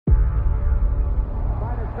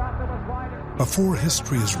Before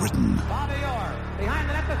history is written,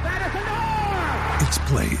 it's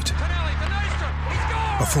played.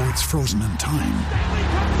 Before it's frozen in time,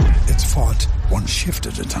 it's fought one shift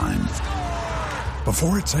at a time.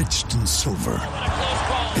 Before it's etched in silver,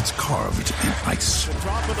 it's carved in ice.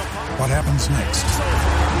 What happens next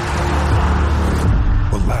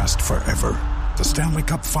will last forever. The Stanley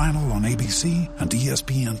Cup Final on ABC and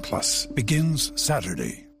ESPN Plus begins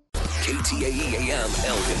Saturday. KTAE AM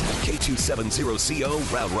Elgin,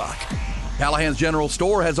 K270CO Round Rock. Callahan's General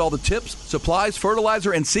Store has all the tips, supplies,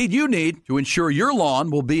 fertilizer, and seed you need to ensure your lawn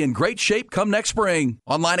will be in great shape come next spring.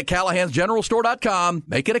 Online at CallahansGeneralStore.com.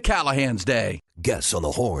 Make it a Callahan's Day. Guests on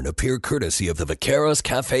the Horn appear courtesy of the Vaqueros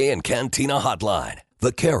Cafe and Cantina Hotline.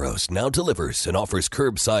 Vaqueros now delivers and offers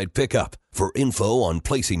curbside pickup. For info on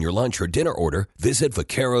placing your lunch or dinner order, visit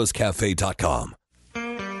VaquerosCafe.com.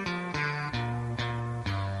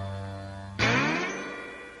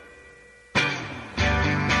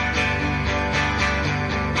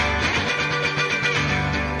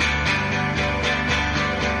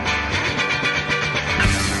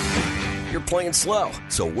 Playing slow,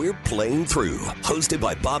 so we're playing through. Hosted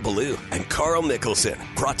by Bob Ballou and Carl Nicholson.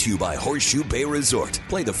 Brought to you by Horseshoe Bay Resort.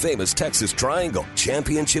 Play the famous Texas Triangle.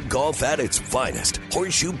 Championship golf at its finest.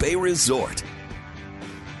 Horseshoe Bay Resort.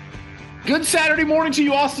 Good Saturday morning to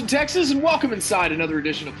you, Austin, Texas, and welcome inside another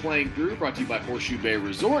edition of Playing Through, brought to you by Horseshoe Bay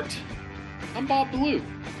Resort. I'm Bob Ballou.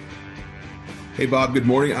 Hey, Bob, good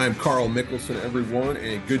morning. I'm Carl Nicholson, everyone,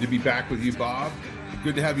 and good to be back with you, Bob.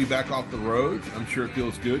 Good to have you back off the road. I'm sure it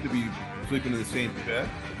feels good to be sleeping in the same bed,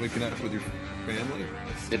 waking up with your family.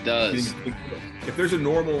 It does. If there's a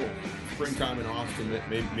normal springtime in Austin,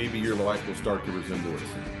 maybe your life will start to resemble it.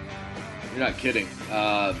 You're not kidding.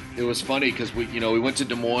 It was funny because we went to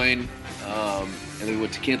Des Moines, and we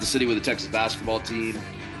went to Kansas City with the Texas basketball team,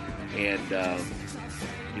 and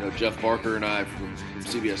Jeff Barker and I from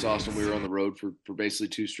CBS Austin, we were on the road for basically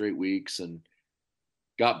 2 straight weeks, and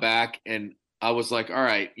got back, and I was like, all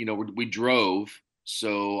right, we drove.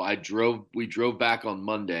 So we drove back on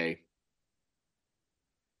Monday,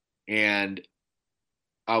 and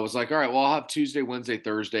I was like, all right, well, I'll have Tuesday, Wednesday,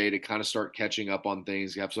 Thursday to kind of start catching up on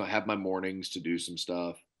things. I have my mornings to do some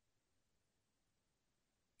stuff.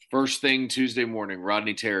 First thing Tuesday morning,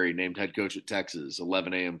 Rodney Terry named head coach at Texas,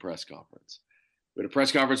 11 a.m. press conference. We had a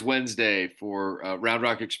press conference Wednesday for Round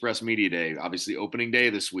Rock Express Media Day, obviously opening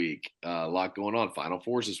day this week. A lot going on, Final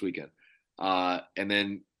Fours this weekend. And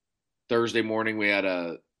then Thursday morning, we had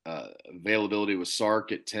a availability with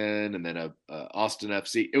Sark at 10, and then a Austin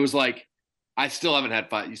FC. It was like I still haven't had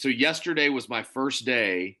 5. So yesterday was my first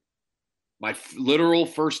day, my literal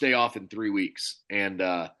first day off in 3 weeks, and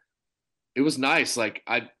it was nice. Like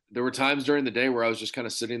there were times during the day where I was just kind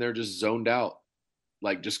of sitting there, just zoned out,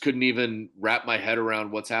 like just couldn't even wrap my head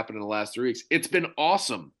around what's happened in the last 3 weeks. It's been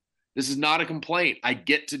awesome. This is not a complaint. I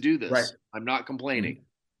get to do this. Right. I'm not complaining. Mm-hmm.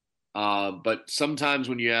 But sometimes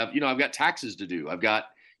when you have, I've got taxes to do.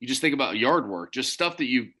 You just think about yard work, just stuff that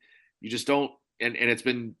you just don't, and it's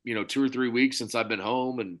been, 2 or 3 weeks since I've been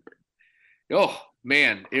home, and, oh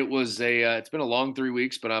man, it's been a long 3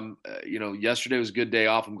 weeks, but I'm, yesterday was a good day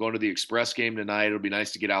off. I'm going to the Express game tonight. It'll be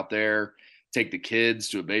nice to get out there, take the kids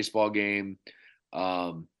to a baseball game.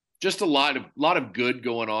 Just a lot of good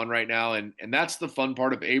going on right now. And that's the fun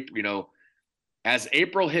part of April, as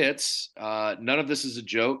April hits, none of this is a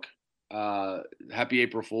joke. Happy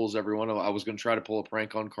April Fools, everyone. I was going to try to pull a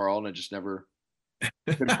prank on Carl, and I just never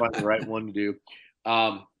couldn't find the right one to do.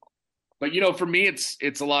 But for me,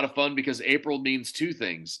 it's a lot of fun because April means 2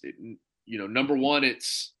 things. Number one,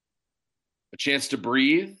 it's a chance to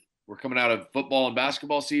breathe. We're coming out of football and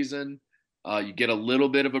basketball season. You get a little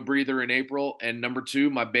bit of a breather in April. And number 2,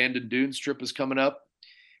 my Bandon Dunes trip is coming up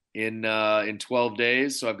in 12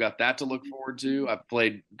 days. So I've got that to look forward to. I've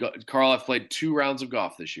played 2 rounds of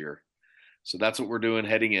golf this year. So that's what we're doing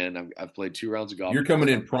heading in. I've played 2 rounds of golf. You're coming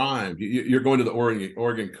in prime. You're going to the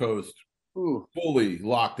Oregon coast. Ooh. Fully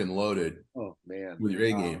locked and loaded. Oh man. With your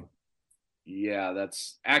A game. Yeah,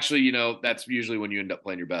 that's actually, that's usually when you end up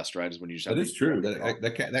playing your best, right? Is when you just have That is true.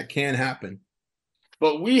 That can happen.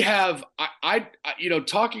 But we have,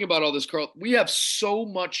 talking about all this, Carl, we have so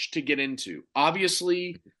much to get into.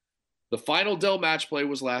 Obviously, the final Dell match play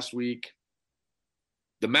was last week.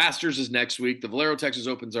 The Masters is next week. The Valero Texas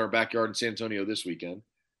Open's in our backyard in San Antonio this weekend.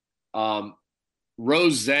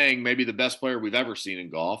 Rose Zhang may be the best player we've ever seen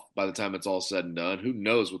in golf by the time it's all said and done. Who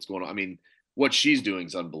knows what's going on? I mean, what she's doing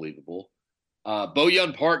is unbelievable.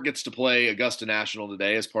 Bo-Yun Park gets to play Augusta National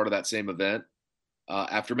today as part of that same event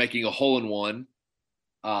after making a hole-in-one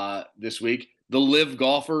this week. The LIV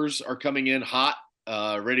golfers are coming in hot,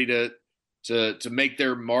 ready to to make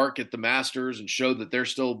their mark at the Masters and show that they're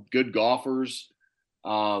still good golfers.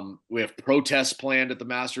 We have protests planned at the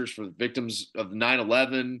Masters for the victims of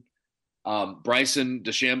 9/11. Bryson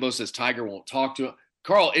DeChambeau says Tiger won't talk to him.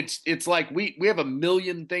 Carl, it's like we have a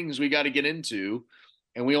million things we got to get into,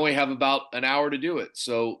 and we only have about an hour to do it.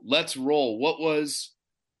 So let's roll. What was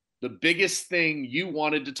the biggest thing you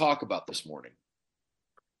wanted to talk about this morning?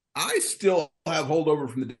 I still have holdover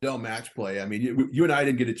from the Dell match play. I mean, you and I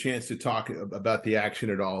didn't get a chance to talk about the action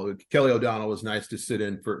at all. Kelly O'Donnell was nice to sit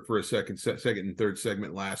in for a second and third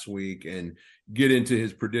segment last week and get into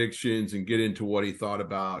his predictions and get into what he thought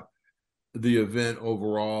about the event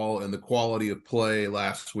overall and the quality of play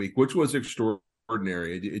last week, which was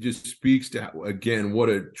extraordinary. It just speaks to, again, what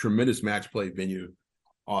a tremendous match play venue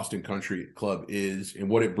Austin Country Club is and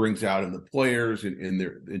what it brings out in the players and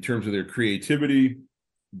in terms of their creativity,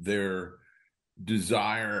 their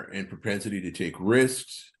desire and propensity to take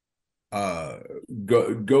risks,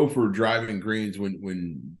 go for driving greens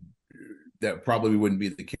when that probably wouldn't be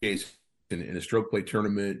the case in a stroke play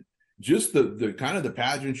tournament. Just the kind of the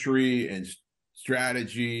pageantry and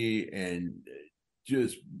strategy and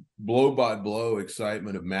just blow by blow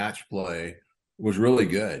excitement of match play was really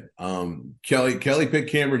good. Kelly picked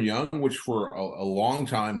Cameron Young, which for a long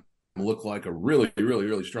time looked like a really, really,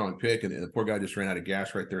 really strong pick, and the poor guy just ran out of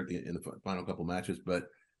gas right there in the final couple matches. But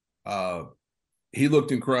he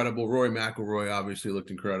looked incredible. Rory McIlroy obviously looked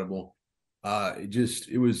incredible.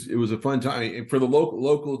 It was a fun time, and for the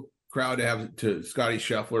local crowd to have Scotty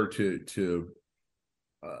Scheffler to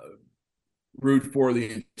root for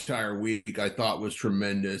the entire week, I thought was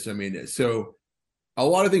tremendous. I mean, so a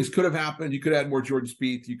lot of things could have happened. You could have had more Jordan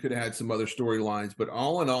Spieth. You could have had some other storylines, but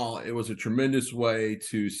all in all, it was a tremendous way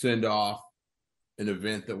to send off an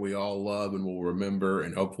event that we all love and will remember,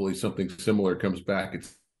 and hopefully something similar comes back at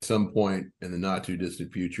some point in the not too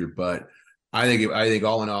distant future. But I think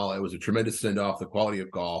all in all, it was a tremendous send off. The quality of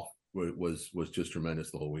golf was just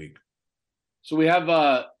tremendous the whole week. So we have,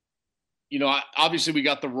 obviously we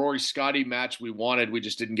got the Rory Scotty match we wanted. We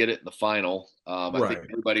just didn't get it in the final. I think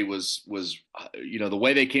everybody was, the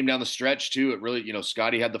way they came down the stretch too. It really,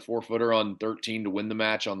 Scotty had the 4-footer on 13 to win the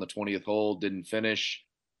match on the 20th hole, didn't finish.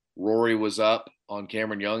 Rory was up on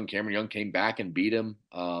Cameron Young. Cameron Young came back and beat him.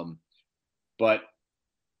 But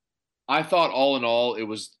I thought all in all, it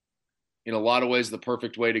was in a lot of ways the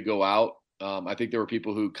perfect way to go out. I think there were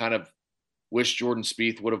people who kind of wish Jordan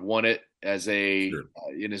Spieth would have won it as in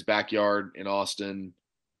his backyard in Austin.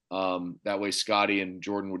 That way Scotty and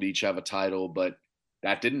Jordan would each have a title, but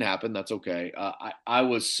that didn't happen. That's okay. I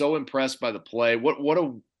was so impressed by the play. What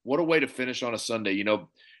a way to finish on a Sunday.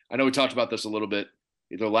 I know we talked about this a little bit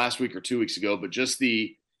either last week or 2 weeks ago, but just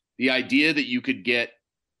the idea that you could get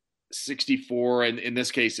 64, and in this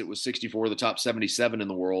case it was 64 of the top 77 in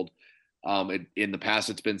the world. In the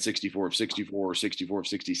past, it's been 64 of 64 or 64 of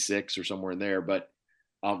 66 or somewhere in there. But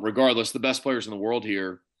regardless, the best players in the world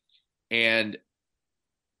here. And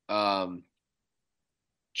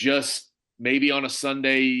just maybe on a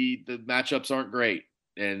Sunday, the matchups aren't great.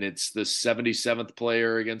 And it's the 77th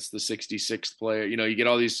player against the 66th player. You get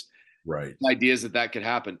all these ideas that could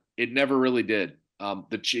happen. It never really did.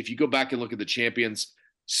 If you go back and look at the champions,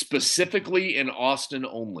 specifically in Austin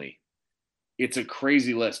only, it's a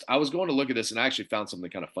crazy list. I was going to look at this and I actually found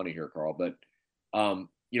something kind of funny here, Carl. But,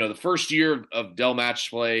 the first year of Dell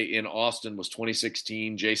match play in Austin was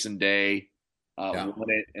 2016. Jason Day won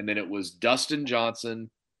it. And then it was Dustin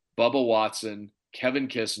Johnson, Bubba Watson, Kevin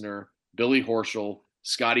Kisner, Billy Horschel,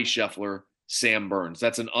 Scotty Scheffler, Sam Burns.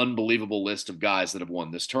 That's an unbelievable list of guys that have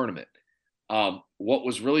won this tournament. What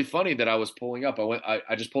was really funny that I was pulling up,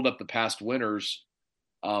 I just pulled up the past winners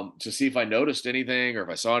to see if I noticed anything or if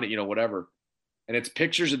I saw it, whatever. And it's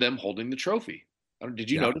pictures of them holding the trophy.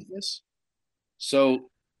 Did you notice this? So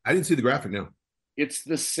I didn't see the graphic. No, it's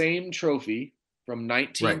the same trophy from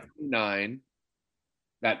 1999,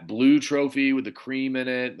 that blue trophy with the cream in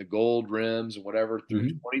it, the gold rims and whatever, through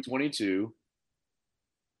 2022.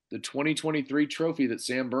 The 2023 trophy that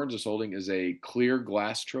Sam Burns is holding is a clear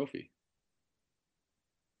glass trophy.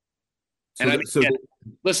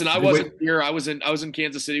 Listen, I wasn't here. I was in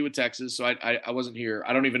Kansas City with Texas, so I wasn't here.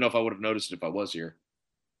 I don't even know if I would have noticed it if I was here.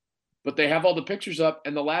 But they have all the pictures up,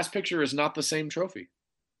 and the last picture is not the same trophy.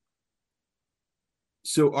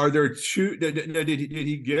 So are there two? Did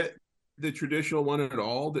he get the traditional one at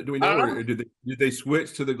all? Do we know, or did they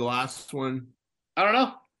switch to the glass one? I don't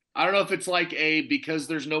know. I don't know if it's like because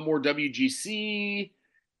there's no more WGC,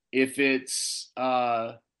 if it's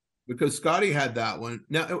because Scotty had that one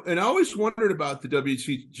now, and I always wondered about the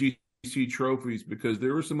WGC trophies because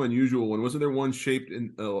there were some unusual one. Wasn't there one shaped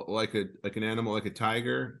in like an animal, like a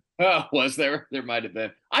tiger? Was there? There might have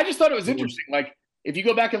been. I just thought it was interesting. Like, if you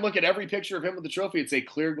go back and look at every picture of him with the trophy, it's a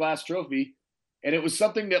clear glass trophy. And it was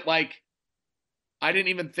something that, like, I didn't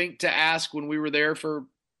even think to ask when we were there for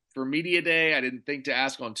media day. I didn't think to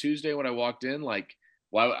ask on Tuesday when I walked in. Like,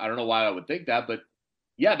 why? I don't know why I would think that, but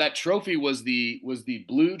yeah, that trophy was the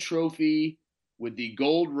blue trophy with the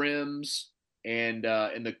gold rims, and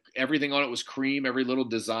the everything on it was cream. Every little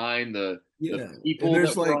design, the people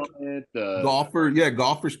there's that were on it, the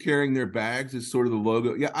golfers carrying their bags is sort of the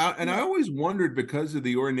logo. Yeah, I always wondered, because of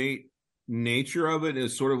the ornate nature of it,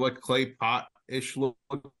 is sort of like clay pot-ish looking.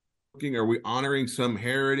 Are we honoring some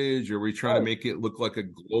heritage? Or are we trying to make it look like a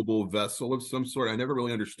global vessel of some sort? I never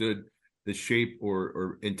really understood the shape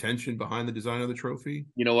or intention behind the design of the trophy.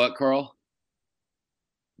 You know what, Carl?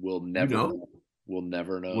 We'll never know. We'll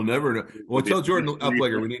never know. We'll never know. Well, tell Jordan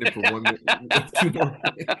Uplegger we need it for 2 more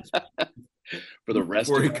days. For the rest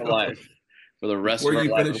of our life. For the rest of our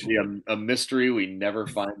life, it'll be a mystery we never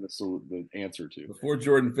find the answer to. Before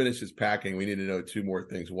Jordan finishes packing, we need to know 2 more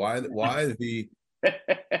things. Why the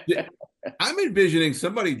I'm envisioning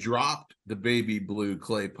somebody dropped the baby blue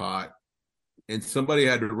clay pot, and somebody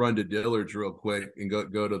had to run to Dillard's real quick and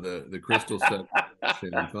go to the crystal section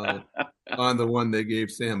and on the one they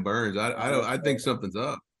gave Sam Burns. I think something's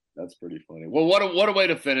up. That's pretty funny. Well, what a way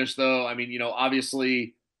to finish, though. I mean,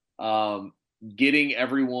 obviously, getting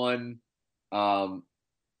everyone, all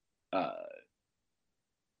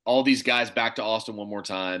these guys back to Austin one more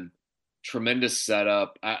time. Tremendous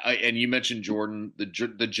setup. And you mentioned Jordan,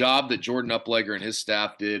 the job that Jordan Uplegger and his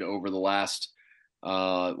staff did over the last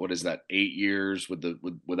 8 years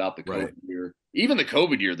without the COVID year. Even the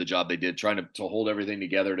COVID year, the job they did trying to hold everything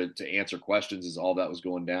together to answer questions as all that was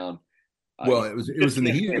going down. Well, it was in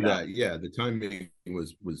the heat of that. Yeah, the timing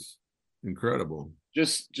was incredible.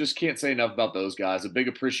 Just can't say enough about those guys. A big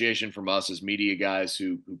appreciation from us as media guys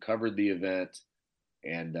who covered the event.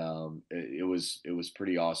 And it was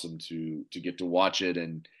pretty awesome to get to watch it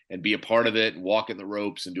and be a part of it and walk in the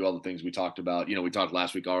ropes and do all the things we talked about. We talked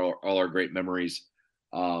last week, all our great memories.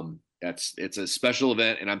 It's a special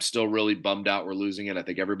event, and I'm still really bummed out we're losing it. I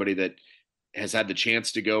think everybody that has had the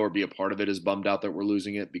chance to go or be a part of it is bummed out that we're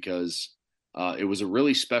losing it, because it was a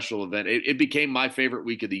really special event. It became my favorite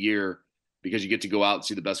week of the year, because you get to go out and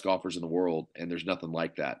see the best golfers in the world, and there's nothing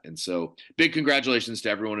like that. And so big congratulations to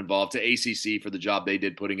everyone involved, to ACC for the job they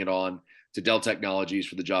did putting it on, to Dell Technologies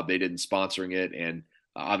for the job they did in sponsoring it, and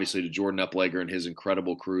obviously to Jordan Uplegger and his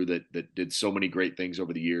incredible crew that did so many great things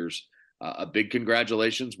over the years. A big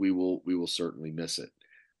congratulations. We will certainly miss it.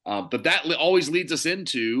 But that always leads us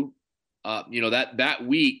into, that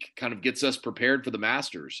week kind of gets us prepared for the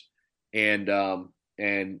Masters and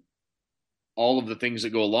all of the things that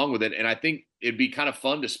go along with it. And I think it'd be kind of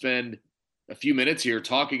fun to spend a few minutes here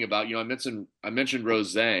talking about, I mentioned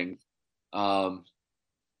Rose Zhang.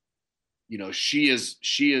 She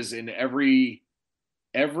is in every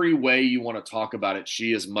way you want to talk about it.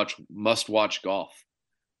 She is must-watch golf.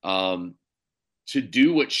 To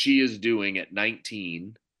do what she is doing at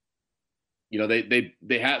 19,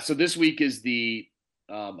 they have. So this week is the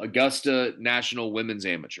Augusta National Women's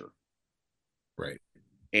Amateur, right?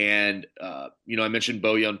 And I mentioned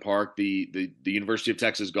Bo-Yeon Park, the University of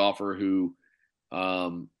Texas golfer who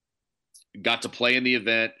got to play in the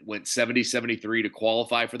event, went 70-73 to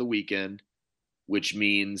qualify for the weekend, which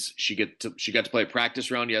means she got to play a practice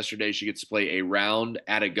round yesterday. She gets to play a round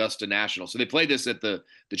at Augusta National. So they played this at the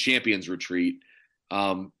Champions Retreat,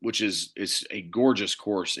 which is a gorgeous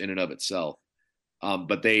course in and of itself.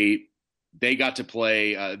 But they got to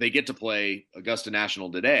play. They get to play Augusta National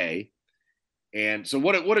today, and so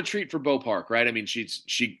what a treat for Bo Park, right? I mean, she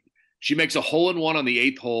makes a hole-in-one on the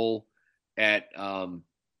 8th hole at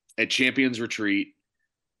Champions Retreat.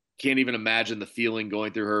 Can't even imagine the feeling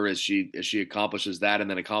going through her as she accomplishes that and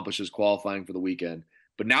then accomplishes qualifying for the weekend.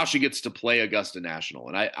 But now she gets to play Augusta National,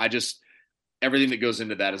 and I just everything that goes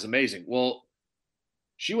into that is amazing. Well,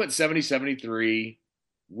 she went 70-73.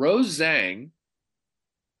 Rose Zhang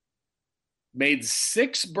made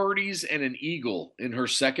 6 birdies and an eagle in her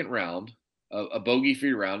second round, a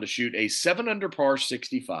bogey-free round, to shoot a 7-under par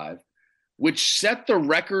 65, which set the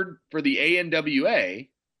record for the ANWA,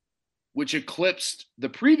 which eclipsed the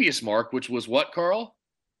previous mark, which was what, Carl?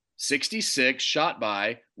 66, shot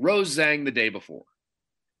by Rose Zhang the day before.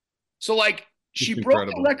 So, she broke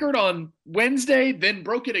the record on Wednesday, then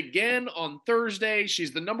broke it again on Thursday.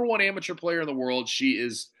 She's the number 1 amateur player in the world. She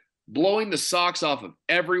is blowing the socks off of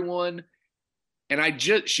everyone. And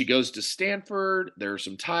she goes to Stanford. There are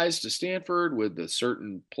some ties to Stanford with a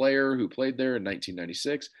certain player who played there in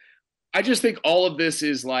 1996. I just think all of this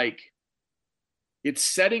is it's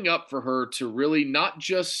setting up for her to really not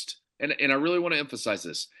just, and I really want to emphasize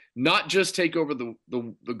this, not just take over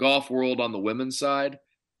the golf world on the women's side,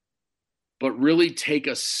 but really take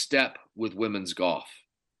a step with women's golf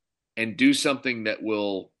and do something that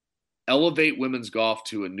will elevate women's golf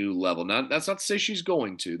to a new level. Now, that's not to say she's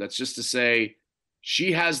going to. That's just to say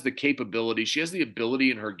she has the capability. She has the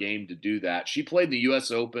ability in her game to do that. She played in the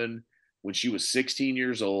U.S. Open when she was 16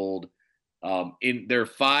 years old. In their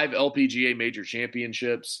 5 LPGA major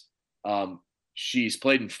championships, she's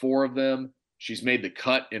played in 4 of them. She's made the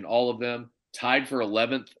cut in all of them, tied for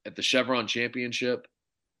 11th at the Chevron Championship.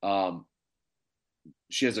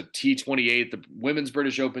 She has a T28 at the Women's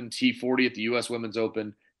British Open, T40 at the U.S. Women's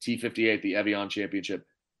Open, T58 at the Evian Championship.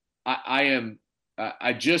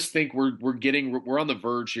 I just think we're on the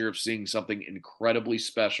verge here of seeing something incredibly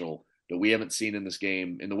special that we haven't seen in this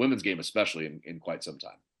game, in the women's game especially, in quite some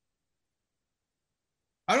time.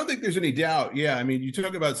 I don't think there's any doubt. Yeah, I mean, you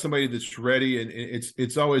talk about somebody that's ready, and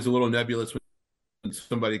it's always a little nebulous when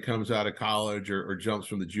somebody comes out of college or jumps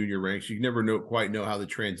from the junior ranks. You never quite know how the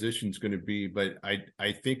transition is going to be, but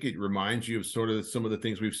I think it reminds you of sort of some of the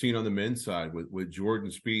things we've seen on the men's side with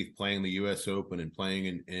Jordan Spieth playing the U.S. Open and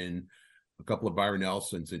playing in a couple of Byron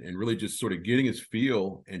Nelsons and really just sort of getting his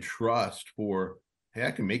feel and trust for, hey,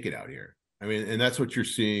 I can make it out here. I mean, and that's what you're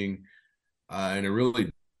seeing in a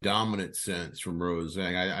really dominant sense from Rose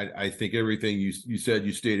Zhang. I think everything you said,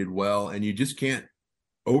 you stated well, and you just can't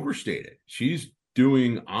overstate it. She's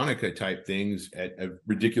doing Annika type things at a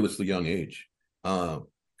ridiculously young age.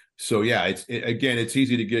 So yeah, it's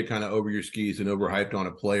easy to get kind of over your skis and overhyped on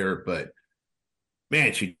a player, but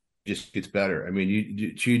man, she just gets better. I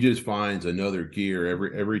mean, she just finds another gear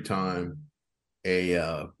every time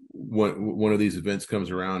one of these events comes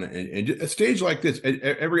around, and a stage like this,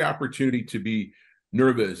 every opportunity to be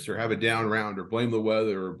nervous or have a down round or blame the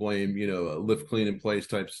weather or blame, a lift clean in place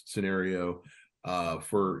type scenario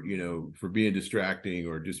for being distracting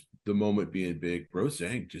or just the moment being big. Rose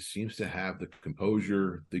Zhang just seems to have the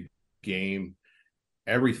composure, the game,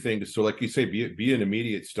 everything to, so like you say, be an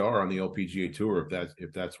immediate star on the LPGA tour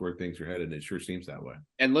if that's where things are headed. And it sure seems that way.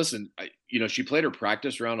 And listen, she played her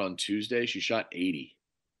practice round on Tuesday. She shot 80.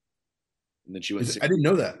 And then she went. I didn't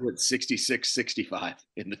know that. Went 66-65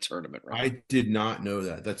 in the tournament. Right? I did not know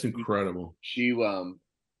that. That's incredible. I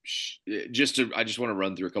just want to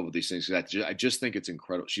run through a couple of these things. I just think it's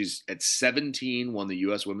incredible. She's at 17, won the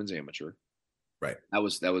U.S. Women's Amateur. Right. That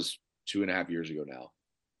was 2.5 years ago now.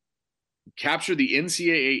 Captured the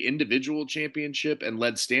NCAA individual championship and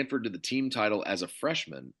led Stanford to the team title as a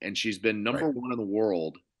freshman. And she's been number one in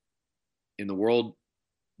the world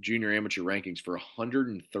junior amateur rankings for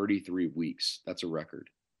 133 weeks. That's a record.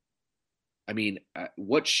 I mean,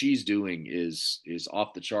 what she's doing is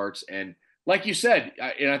off the charts. And like you said,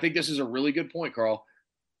 and I think this is a really good point, Carl,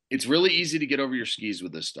 it's really easy to get over your skis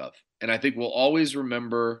with this stuff. And I think we'll always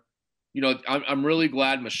remember, I'm really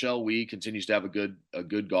glad Michelle Wie continues to have a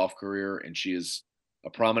good golf career, and she is a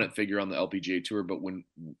prominent figure on the LPGA tour. But when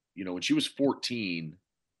she was 14,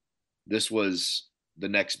 this was the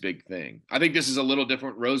next big thing. I think this is a little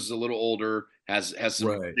different. Rose is a little older, has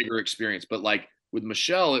some bigger experience, but like with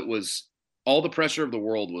Michelle, it was all the pressure of the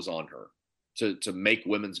world was on her to make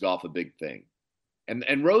women's golf a big thing.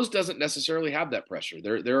 And Rose doesn't necessarily have that pressure.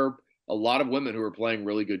 There are a lot of women who are playing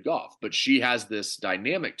really good golf, but she has this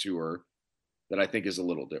dynamic to her that I think is a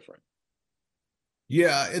little different.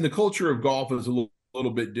 Yeah, and the culture of golf is a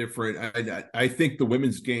little bit different. I think the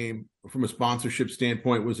women's game, from a sponsorship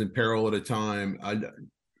standpoint, was in peril at a time.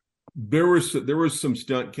 There was some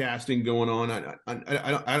stunt casting going on.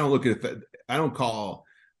 I don't look at that. I don't call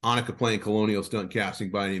Annika playing Colonial stunt casting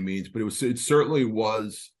by any means, but it certainly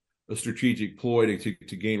was a strategic ploy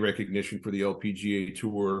to gain recognition for the LPGA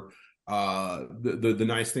tour. The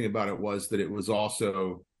nice thing about it was that it was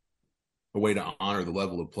also a way to honor the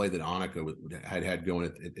level of play that Annika had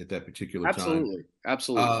going at that particular time.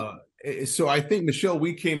 Absolutely. So I think Michelle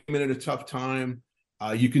Wie came in at a tough time.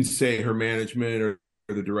 You can say her management or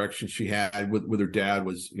the direction she had with her dad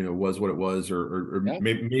was what it was, or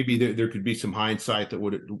maybe there could be some hindsight that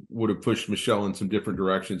would have pushed Michelle in some different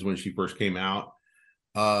directions when she first came out.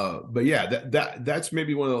 But yeah, that's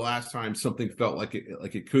maybe one of the last times something felt like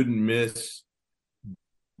it couldn't miss.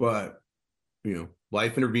 But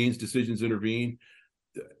life intervenes, decisions intervene.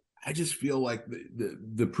 I just feel like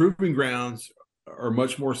the proving grounds are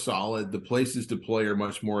much more solid. The places to play are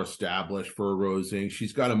much more established for Rose Zhang.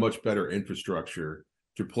 She's got a much better infrastructure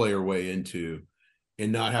to play her way into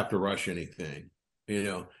and not have to rush anything.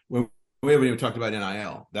 When we haven't even talked about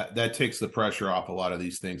NIL, that takes the pressure off a lot of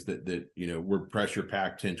these things that were pressure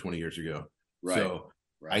packed 10, 20 years ago. Right. So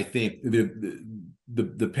Right. I think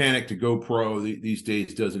the panic to go pro these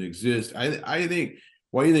days doesn't exist. I think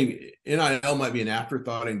why you think NIL might be an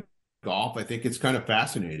afterthought in golf. I think it's kind of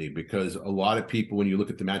fascinating because a lot of people, when you look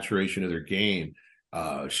at the maturation of their game,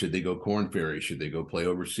 should they go Corn Ferry? Should they go play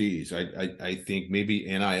overseas? I think maybe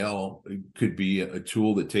NIL could be a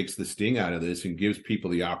tool that takes the sting out of this and gives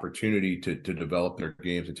people the opportunity to develop their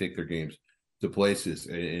games and take their games to places.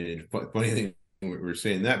 And funny thing, we're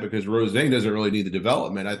saying that because Rose Zhang doesn't really need the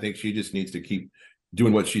development. I think she just needs to keep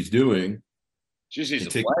doing what she's doing. She just needs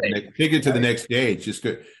to take it to the next stage. Just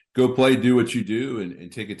go play, do what you do,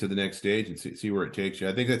 and take it to the next stage and see where it takes you.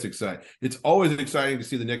 I think that's exciting. It's always exciting to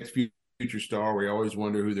see the next future star. We always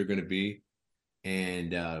wonder who they're going to be.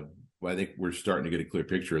 And I think we're starting to get a clear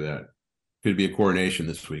picture of that. Could be a coronation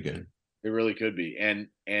this weekend. It really could be. And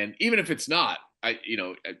even if it's not,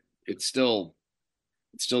 it's still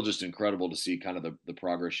just incredible to see kind of the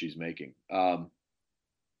progress she's making.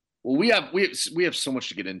 Well, we have so much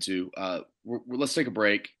to get into. Let's take a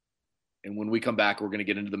break, and when we come back, we're going to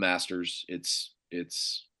get into the Masters.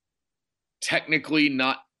 It's technically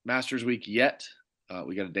not Masters Week yet.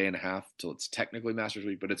 We got a day and a half till it's technically Masters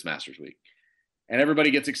Week, but it's Masters Week, and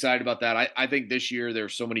everybody gets excited about that. I think this year there are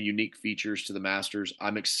so many unique features to the Masters.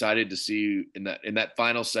 I'm excited to see in that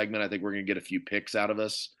final segment. I think we're going to get a few picks out of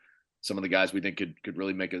us. Some of the guys we think could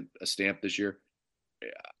really make a stamp this year.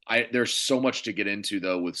 There's so much to get into,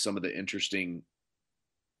 though, with some of the interesting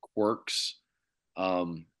quirks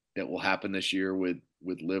that will happen this year with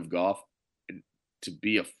Live Golf.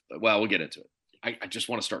 We'll get into it. I just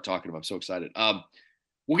want to start talking about it. I'm so excited.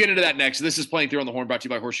 We'll get into that next. This is Playing Through on the Horn, brought to you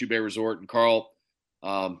by Horseshoe Bay Resort. And Carl,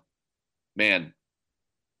 man,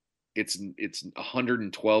 it's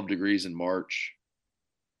 112 degrees in March.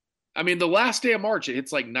 I mean, the last day of March, it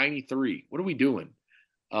hits like 93. What are we doing?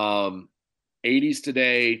 80s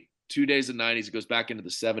today, 2 days of 90s. It goes back into the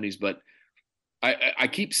 70s. But I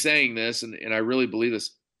keep saying this, and I really believe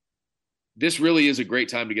this. This really is a great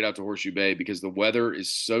time to get out to Horseshoe Bay because the weather is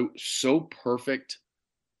so perfect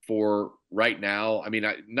for right now. I mean,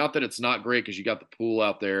 not that it's not great because you got the pool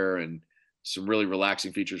out there and some really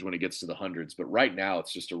relaxing features when it gets to the hundreds. But right now,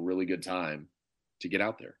 it's just a really good time to get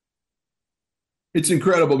out there. It's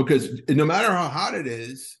incredible because no matter how hot it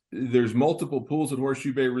is, there's multiple pools at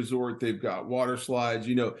Horseshoe Bay Resort. They've got water slides.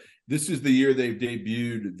 This is the year they've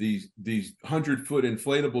debuted these 100-foot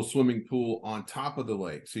inflatable swimming pool on top of the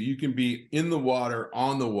lake. So you can be in the water,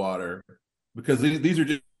 on the water, because these are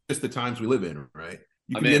just the times we live in, right?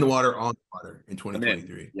 You can be in the water, on the water in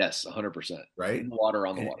 2023. Yes, 100%. Right? In the water,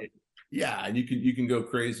 on the water. Yeah, and you can go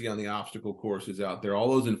crazy on the obstacle courses out there. All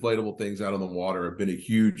those inflatable things out on the water have been a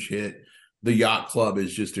huge hit. The yacht club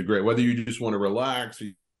is just a great, whether you just want to relax or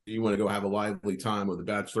you want to go have a lively time with a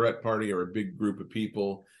bachelorette party or a big group of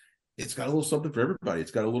people, it's got a little something for everybody. It's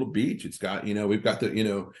got a little beach. It's got, we've got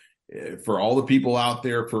for all the people out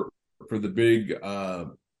there for the big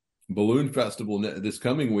balloon festival this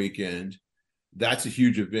coming weekend. That's a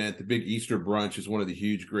huge event. The big Easter brunch is one of the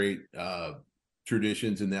huge, great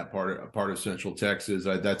traditions in that part of Central Texas.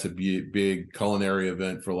 That's a big culinary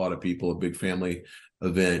event for a lot of people, a big family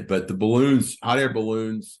event. But the balloons, hot air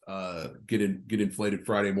balloons, get inflated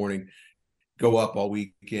Friday morning, go up all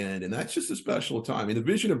weekend, and that's just a special time. I mean, the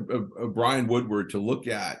vision of Brian Woodward to look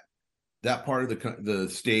at that part of the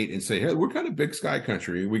state and say, hey, we're kind of big sky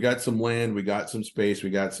country. We got some land, we got some space, we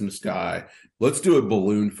got some sky. Let's do a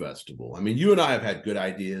balloon festival. I mean, you and I have had good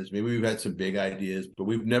ideas. Maybe we've had some big ideas, but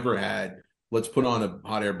we've never had, let's put on a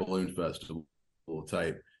hot air balloon festival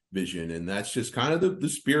type vision. And that's just kind of the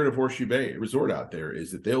spirit of Horseshoe Bay Resort out there,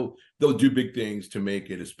 is that they'll do big things to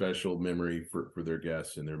make it a special memory for their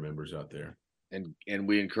guests and their members out there. And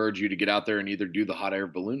we encourage you to get out there and either do the hot air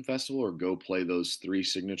balloon festival or go play those 3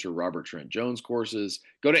 signature Robert Trent Jones courses.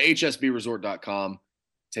 Go to hsbresort.com,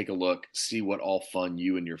 take a look, see what all fun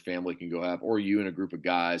you and your family can go have, or you and a group of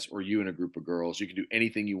guys, or you and a group of girls. You can do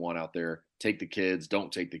anything you want out there. Take the kids,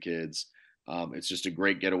 don't take the kids. It's just a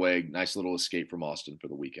great getaway, nice little escape from Austin for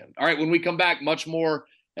the weekend. All right, when we come back, much more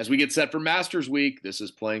as we get set for Masters Week. This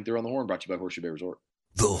is Playing Through on the Horn, brought to you by Horseshoe Bay Resort.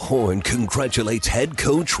 The Horn congratulates head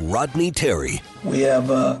coach Rodney Terry. We have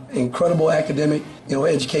incredible academic,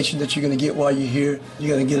 education that you're going to get while you're here.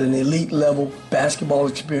 You're going to get an elite level basketball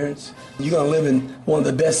experience. You're going to live in one of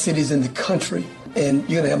the best cities in the country, and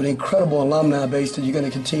you're going to have an incredible alumni base that you're going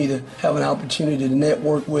to continue to have an opportunity to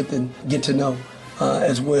network with and get to know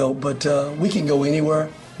as well. But we can go anywhere.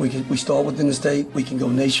 We start within the state. We can go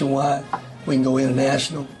nationwide. We can go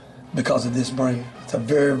international because of this brand. It's a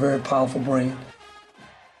very, very powerful brand.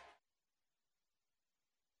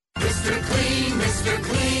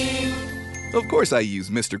 Of course, I use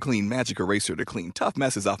Mr. Clean Magic Eraser to clean tough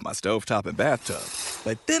messes off my stovetop and bathtub.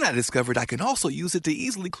 But then I discovered I can also use it to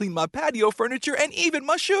easily clean my patio furniture and even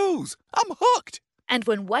my shoes. I'm hooked. And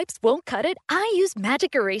when wipes won't cut it, I use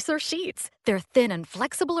Magic Eraser Sheets. They're thin and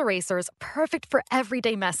flexible erasers, perfect for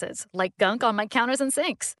everyday messes, like gunk on my counters and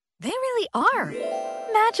sinks. They really are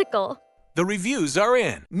magical. The reviews are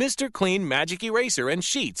in. Mr. Clean Magic Eraser and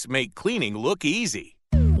Sheets make cleaning look easy.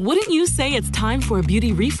 Wouldn't you say it's time for a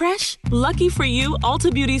beauty refresh? Lucky for you,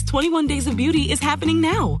 Ulta Beauty's 21 Days of Beauty is happening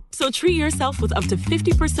now. So treat yourself with up to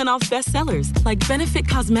 50% off bestsellers like Benefit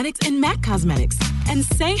Cosmetics and MAC Cosmetics. And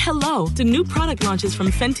say hello to new product launches from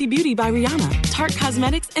Fenty Beauty by Rihanna, Tarte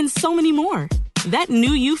Cosmetics, and so many more. That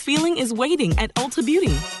new you feeling is waiting at Ulta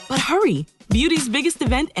Beauty. But hurry, Beauty's biggest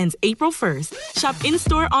event ends April 1st. Shop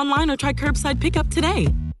in-store, online, or try curbside pickup today.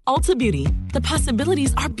 Ulta Beauty, the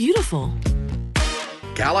possibilities are beautiful.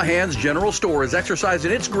 Callahan's General Store is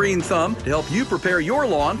exercising its green thumb to help you prepare your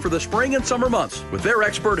lawn for the spring and summer months with their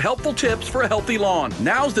expert helpful tips for a healthy lawn.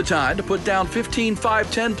 Now's the time to put down 15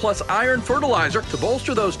 5-10 plus iron fertilizer to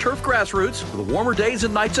bolster those turf grass roots for the warmer days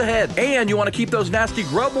and nights ahead. And you want to keep those nasty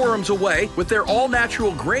grub worms away with their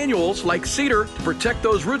all-natural granules like cedar to protect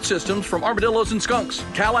those root systems from armadillos and skunks.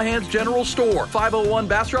 Callahan's General Store, 501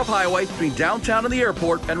 Bastrop Highway between downtown and the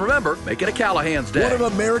airport. And remember, make it a Callahan's Day. One of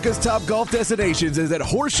America's top golf destinations is at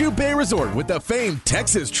Horseshoe Bay Resort with the famed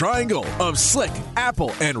Texas Triangle of Slick,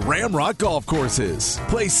 Apple, and Ramrock golf courses.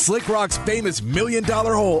 Play Slick Rock's famous $1 million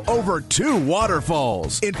hole over 2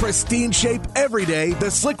 waterfalls. In pristine shape every day, the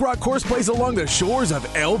Slick Rock course plays along the shores of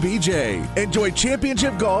LBJ. Enjoy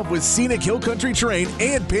championship golf with scenic hill country terrain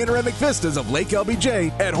and panoramic vistas of Lake LBJ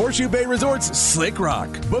at Horseshoe Bay Resort's Slick Rock.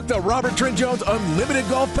 Book the Robert Trent Jones Unlimited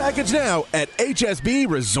Golf Package now at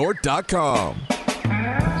hsbresort.com.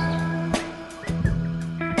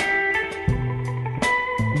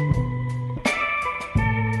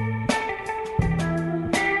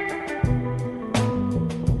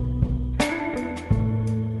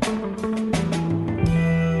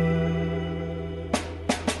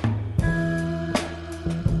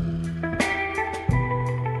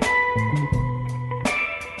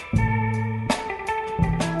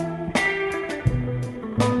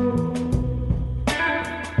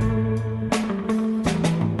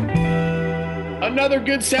 Another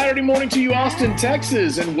good Saturday morning to you, Austin,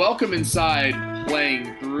 Texas, and welcome inside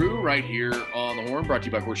Playing Through right here on the Horn, brought to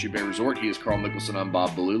you by Horseshoe Bay Resort. He is Carl Mickelson. I'm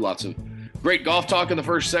Bob Ballou. Lots of great golf talk in the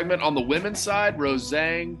first segment. On the women's side, Rose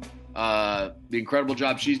Zhang, the incredible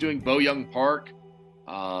job she's doing. Bo Young Park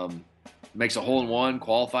makes a hole-in-one,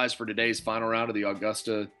 qualifies for today's final round of the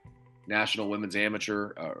Augusta National Women's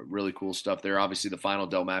Amateur. Really cool stuff there. Obviously, the final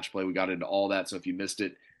Dell Match Play, we got into all that, so if you missed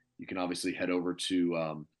it, you can obviously head over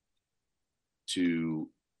to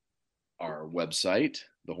our website,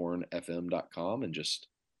 thehornfm.com, and just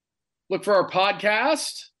look for our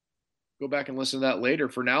podcast. Go back and listen to that later.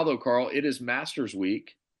 For now, though, Carl, it is Masters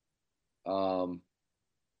Week. And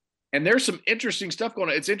there's some interesting stuff going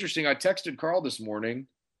on. It's interesting. I texted Carl this morning,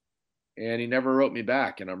 and he never wrote me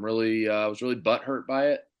back, and I was really butthurt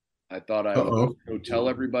by it. I thought I would go tell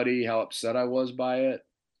everybody how upset I was by it.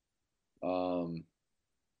 Well,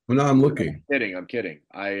 now I'm looking. I'm kidding.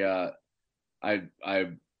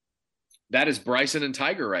 That is Bryson and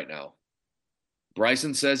Tiger right now.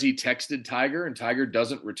 Bryson says he texted Tiger, and Tiger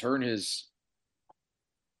doesn't return his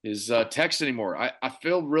text anymore. I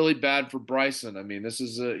feel really bad for Bryson. I mean, this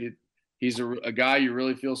is he's a guy you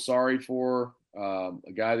really feel sorry for, a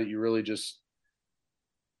guy that you really just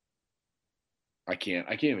I can't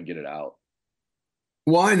even get it out.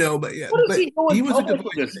 Well, I know, but yeah, what is he was a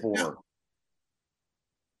this for?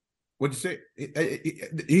 What'd you say?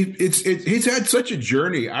 He's had such a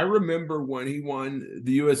journey. I remember when he won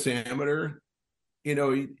the U.S. Amateur. You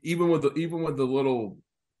know, even with the little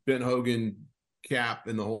Ben Hogan cap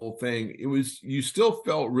and the whole thing, you still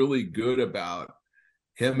felt really good about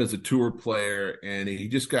him as a tour player, and he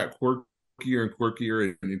just got quirkier and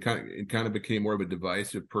quirkier, and it kind of became more of a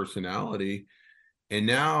divisive personality. And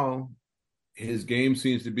now his game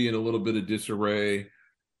seems to be in a little bit of disarray.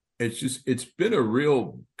 It's been a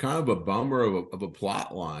real kind of a bummer of a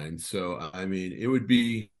plot line. So, I mean, it would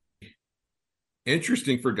be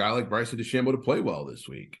interesting for a guy like Bryson DeChambeau to play well this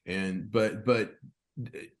week. But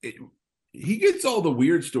he gets all the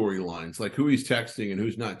weird storylines, like who he's texting and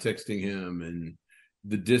who's not texting him, and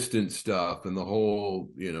the distance stuff, and the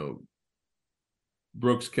whole, you know,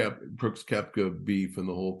 Brooks Koepka beef and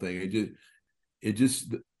the whole thing. It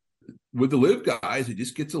just with the live guys, it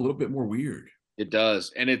just gets a little bit more weird. It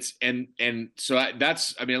does. And so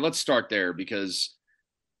let's start there, because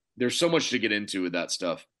there's so much to get into with that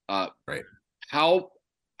stuff. Right. How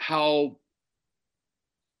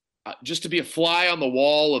just to be a fly on the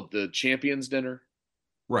wall of the champions dinner,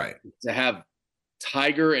 Right. to have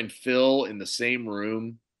Tiger and Phil in the same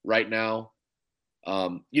room right now.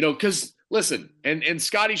 Because listen, and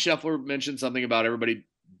Scotty Scheffler mentioned something about everybody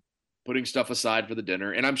putting stuff aside for the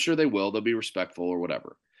dinner, and I'm sure they will. They'll be respectful or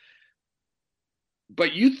whatever.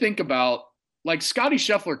 But you think about, like, Scotty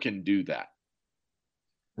Scheffler can do that.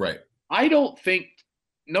 Right. I don't think,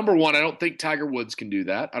 number one, I don't think Tiger Woods can do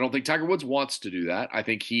that. I don't think Tiger Woods wants to do that. I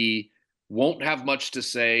think he won't have much to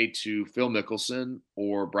say to Phil Mickelson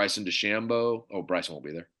or Bryson DeChambeau. Oh, Bryson won't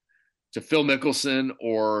be there. To Phil Mickelson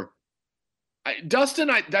or Dustin.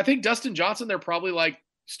 I think Dustin Johnson, they're probably like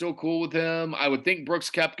still cool with him. I would think Brooks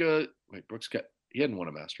Koepka. Wait, he hadn't won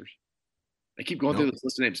a Masters. I keep going through this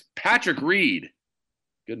list of names. Patrick Reed.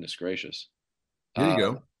 Goodness gracious. There you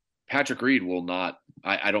go. Patrick Reed will not.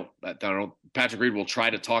 I don't. Patrick Reed will try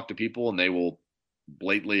to talk to people, and they will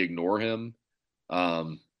blatantly ignore him.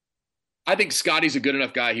 I think Scotty's a good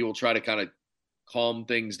enough guy. He will try to kind of calm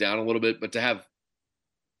things down a little bit. But to have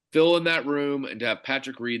Phil in that room and to have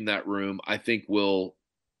Patrick Reed in that room, I think will,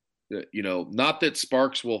 not that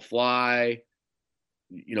sparks will fly.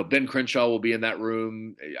 Ben Crenshaw will be in that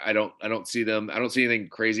room. I don't see them. I don't see anything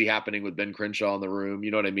crazy happening with Ben Crenshaw in the room.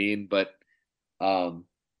 You know what I mean? But I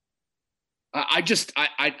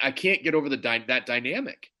can't get over that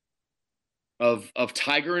dynamic of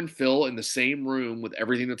Tiger and Phil in the same room with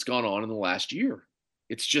everything that's gone on in the last year.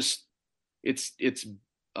 It's just it's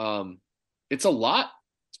a lot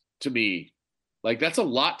to me. Like, that's a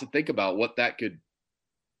lot to think about what that could,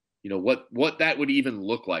 what that would even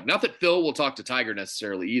look like. Not that Phil will talk to Tiger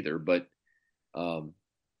necessarily either, but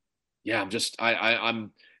yeah,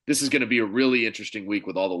 I'm this is going to be a really interesting week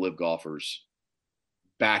with all the LIV golfers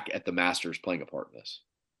back at the Masters playing a part in this.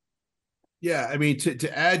 Yeah, I mean,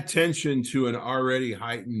 to add tension to an already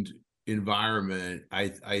heightened environment,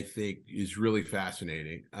 I think is really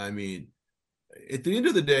fascinating. I mean, at the end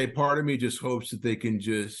of the day, part of me just hopes that they can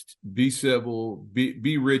just be civil,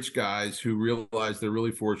 be rich guys who realize they're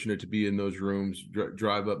really fortunate to be in those rooms,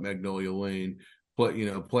 drive up Magnolia Lane,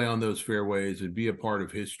 play on those fairways and be a part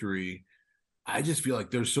of history. I just feel like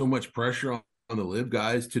there's so much pressure on the LIV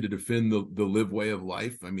guys to defend the LIV way of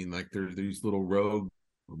life. I mean, like, there's these little rogue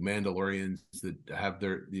Mandalorians that have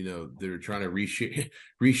their, they're trying to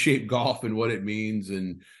reshape golf and what it means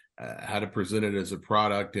and how to present it as a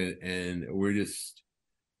product. And we're just,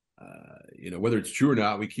 whether it's true or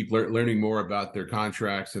not, we keep learning more about their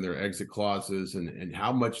contracts and their exit clauses and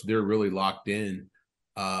how much they're really locked in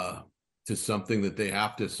to something that they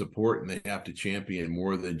have to support and they have to champion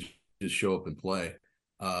more than just show up and play.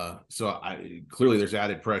 So clearly there's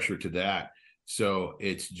added pressure to that. So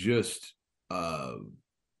it's just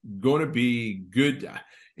going to be good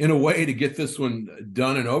in a way to get this one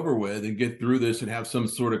done and over with and get through this and have some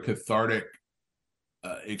sort of cathartic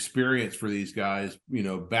experience for these guys,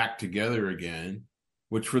 back together again,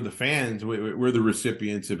 which for the fans, we're the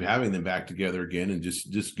recipients of having them back together again and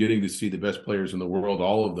just getting to see the best players in the world,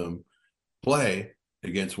 all of them, play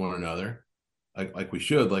against one another like we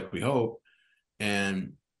should, like we hope.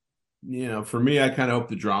 And, for me, I kind of hope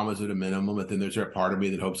the drama's at a minimum, but then there's a part of me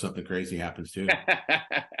that hopes something crazy happens too.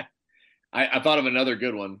 I thought of another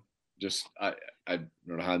good one. Just I don't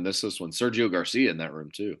know how I missed this one. Sergio Garcia in that room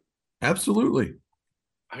too. Absolutely.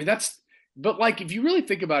 I mean, but like, if you really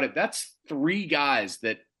think about it, that's three guys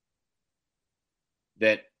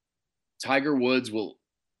that Tiger Woods will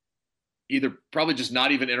either probably just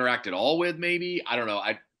not even interact at all with. Maybe, I don't know.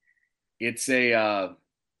 It's a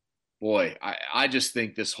boy. I just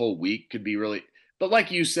think this whole week could be really. But like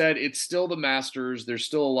you said, it's still the Masters. There's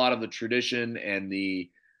still a lot of the tradition and the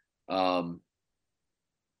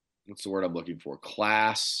what's the word I'm looking for?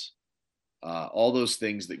 Class, all those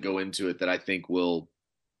things that go into it that I think will,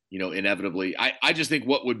 inevitably, I just think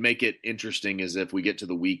what would make it interesting is if we get to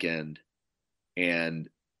the weekend and,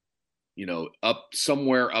 up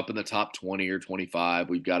somewhere up in the top 20 or 25,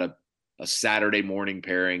 we've got a Saturday morning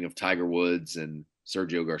pairing of Tiger Woods and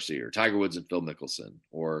Sergio Garcia, or Tiger Woods and Phil Mickelson,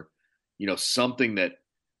 or, something that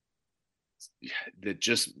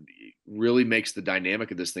just really makes the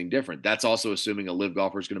dynamic of this thing different. That's also assuming a LIV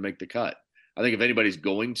golfer is going to make the cut. I think if anybody's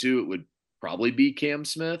going to, it would probably be Cam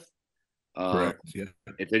Smith. Correct. Yeah.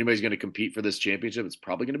 If anybody's going to compete for this championship, it's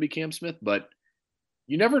probably going to be Cam Smith, but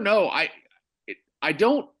you never know. I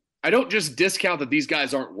don't just discount that these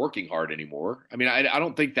guys aren't working hard anymore. I mean, I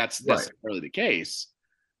don't think that's necessarily the case.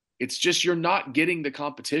 It's just, you're not getting the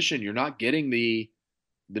competition. You're not getting the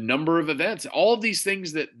number of events, all of these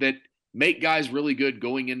things that make guys really good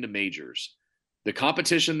going into majors, the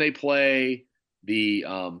competition they play, the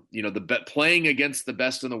playing against the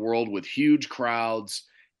best in the world with huge crowds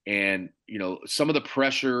And, some of the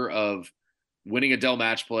pressure of winning a Dell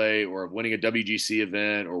Match Play or of winning a WGC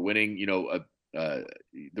event or winning,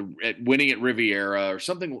 winning at Riviera or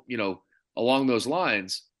something, along those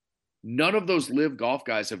lines, none of those live golf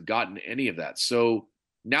guys have gotten any of that. So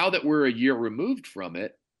now that we're a year removed from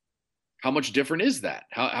it, how much different is that?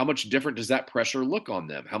 How much different does that pressure look on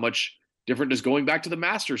them? How much different does going back to the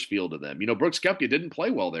Masters feel to them? Brooks Koepka didn't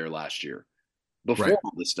play well there last year before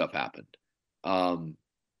all this stuff happened.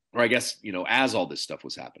 Or I guess, as all this stuff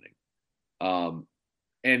was happening.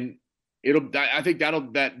 And I think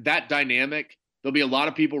that dynamic, there'll be a lot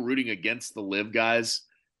of people rooting against the live guys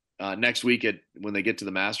next week when they get to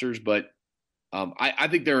the Masters. But I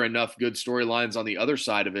think there are enough good storylines on the other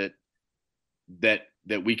side of it that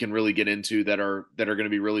we can really get into that are going to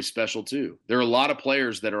be really special too. There are a lot of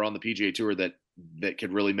players that are on the PGA Tour that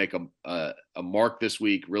could really make a mark this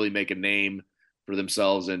week, really make a name for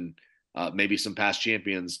themselves, and maybe some past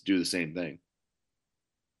champions do the same thing.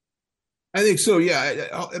 I think so. Yeah.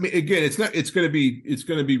 I mean, again, it's going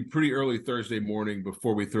to be pretty early Thursday morning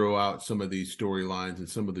before we throw out some of these storylines and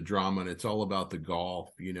some of the drama, and it's all about the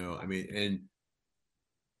golf, I mean, and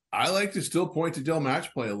I like to still point to Dell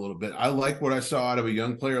Match Play a little bit. I like what I saw out of a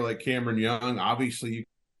young player like Cameron Young. Obviously,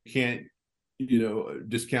 you can't,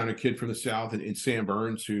 discount a kid from the South and Sam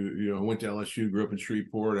Burns, who, went to LSU, grew up in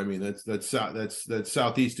Shreveport. I mean, that's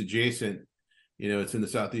Southeast adjacent. It's in the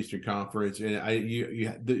Southeastern Conference, and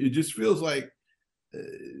it just feels like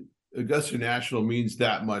Augusta National means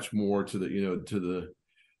that much more to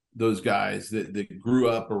those guys that grew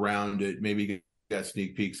up around it. Maybe got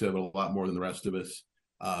sneak peeks of it a lot more than the rest of us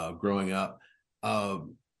growing up.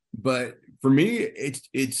 But for me,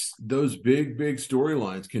 it's those big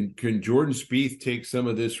storylines. Can Jordan Spieth take some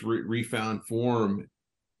of this refound form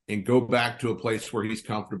and go back to a place where he's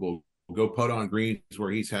comfortable? Go putt on greens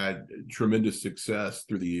where he's had tremendous success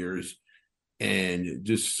through the years, and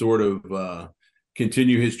just sort of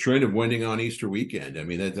continue his trend of winning on Easter weekend. I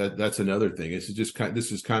mean, that's another thing. This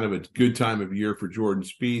is kind of a good time of year for Jordan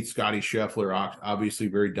Spieth. Scotty Scheffler, obviously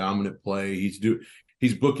very dominant play.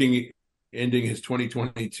 He's booking ending his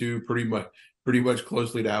 2022 pretty much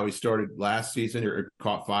closely to how he started last season, or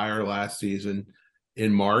caught fire last season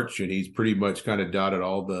in March, and he's pretty much kind of dotted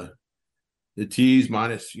all the T's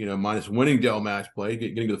minus winning Dell Match Play,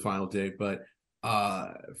 getting to the final day. But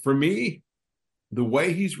for me, the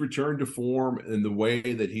way he's returned to form and the way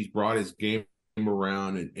that he's brought his game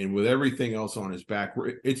around, and with everything else on his back,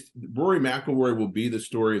 Rory McIlroy will be the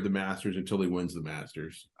story of the Masters until he wins the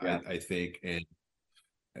Masters. Yeah. I think, and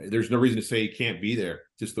there's no reason to say he can't be there.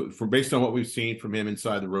 Just based on what we've seen from him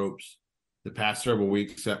inside the ropes the past several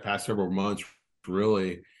weeks, past several months,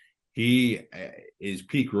 really. He is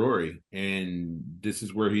peak Rory, and this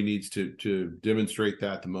is where he needs to demonstrate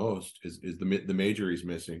that the most is the major he's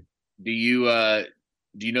missing. Do you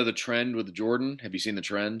know the trend with Jordan? Have you seen the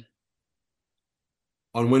trend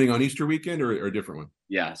on winning on Easter weekend or a different one?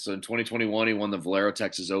 Yeah. So in 2021, he won the Valero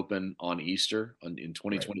Texas Open on Easter. In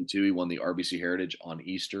 2022, right. He won the RBC Heritage on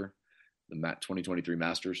Easter. The 2023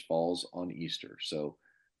 Masters falls on Easter. So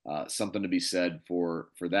something to be said for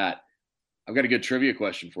that. I've got a good trivia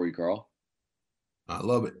question for you, Carl. I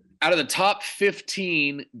love it. Out of the top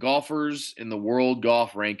 15 golfers in the world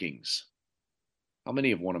golf rankings, how many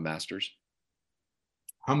have won a Masters?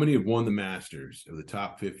 How many have won the Masters of the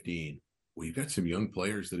top 15? Well, you've got some young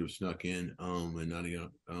players that have snuck in, and not young.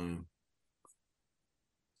 I'm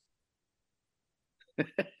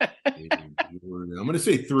going to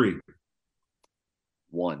say 3.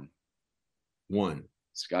 1.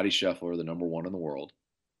 Scotty Scheffler, the number 1 in the world.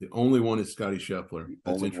 The only one is Scotty Scheffler.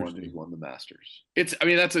 That's only one who's won the Masters. It's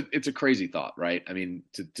a crazy thought, right? I mean,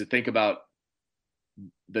 to think about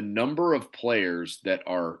the number of players that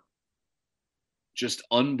are just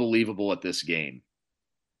unbelievable at this game,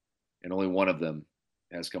 and only one of them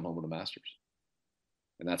has come home with the Masters,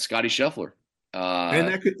 and that's Scotty Scheffler. And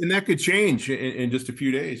that could change in just a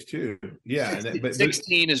few days too. Yeah,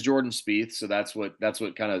 16 is Jordan Spieth, so that's what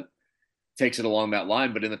kind of takes it along that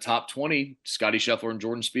line. But in the top 20, Scotty Scheffler and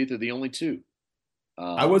Jordan Spieth are the only two.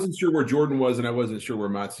 I wasn't sure where Jordan was, and I wasn't sure where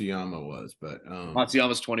Matsuyama was, but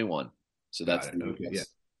Matsuyama's 21. So that's okay. Yeah.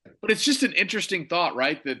 But it's just an interesting thought,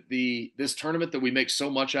 right? That this tournament that we make so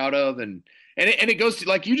much out of, and it goes to,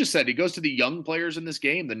 like you just said, it goes to the young players in this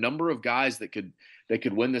game. The number of guys that could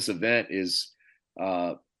win this event is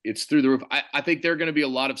it's through the roof. I think there are going to be a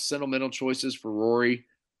lot of sentimental choices for Rory.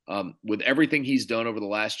 With everything he's done over the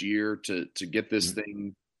last year to get this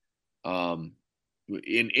thing,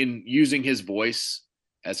 in using his voice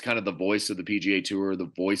as kind of the voice of the PGA Tour,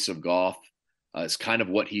 the voice of golf, is kind of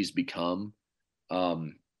what he's become.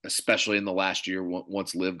 especially in the last year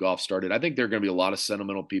once Live Golf started. I think there are going to be a lot of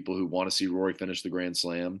sentimental people who want to see Rory finish the Grand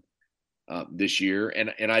Slam this year,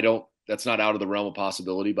 and that's not out of the realm of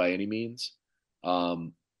possibility by any means.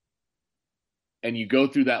 And you go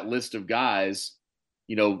through that list of guys,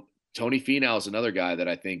 Tony Finau is another guy that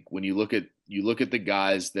I think when you look at the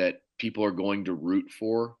guys that people are going to root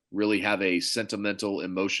for, really have a sentimental,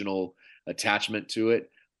 emotional attachment to it,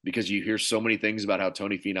 because you hear so many things about how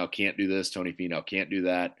Tony Finau can't do this, Tony Finau can't do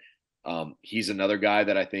that. He's another guy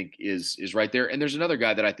that I think is right there. And there's another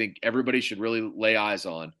guy that I think everybody should really lay eyes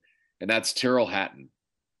on, and that's Tyrrell Hatton.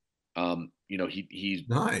 He's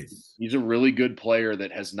nice. He's a really good player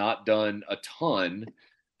that has not done a ton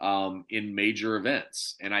in major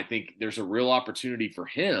events. And I think there's a real opportunity for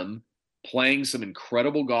him playing some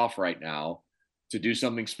incredible golf right now to do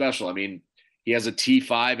something special. I mean, he has a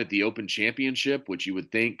T5 at the Open Championship, which you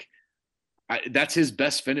would think that's his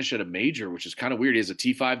best finish at a major, which is kind of weird. He has a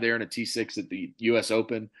T5 there and a T6 at the US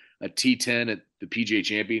Open, a T10 at the PGA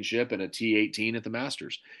Championship, and a T18 at the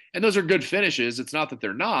Masters. And those are good finishes. It's not that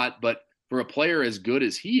they're not, but for a player as good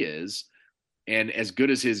as he is and as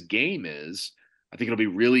good as his game is, I think it'll be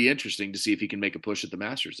really interesting to see if he can make a push at the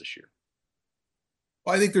Masters this year.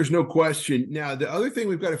 Well, I think there's no question. Now, the other thing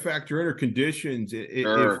we've got to factor in are conditions.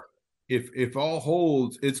 Sure. If all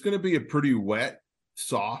holds, it's going to be a pretty wet,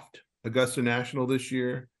 soft Augusta National this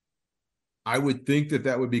year. I would think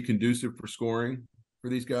that would be conducive for scoring for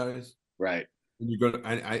these guys. Right. And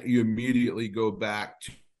you immediately go back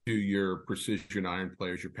to your precision iron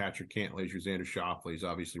players, your Patrick Cantlays, your Xander Schauffele's,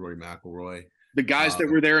 obviously Rory McIlroy. The guys that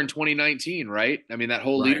were there in 2019, right? I mean, that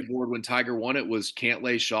whole leaderboard when Tiger won it was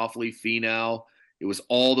Cantlay, Schauffele, Finau. It was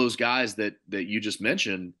all those guys that you just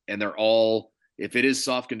mentioned, and they're all, if it is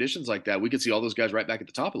soft conditions like that, we could see all those guys right back at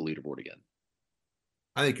the top of the leaderboard again.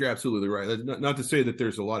 I think you're absolutely right. Not to say that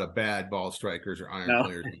there's a lot of bad ball strikers or iron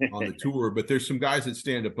players on the tour, but there's some guys that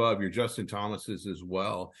stand above your Justin Thomases as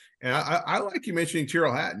well. And I like you mentioning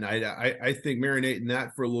Tyrrell Hatton. I think marinating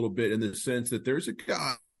that for a little bit in the sense that there's a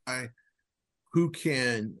guy who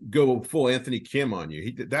can go full Anthony Kim on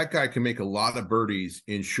you. That guy can make a lot of birdies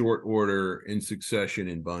in short order, in succession,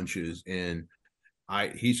 in bunches. And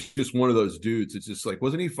he's just one of those dudes. It's just like,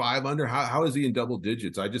 wasn't he 5 under? How is he in double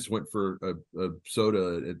digits? I just went for a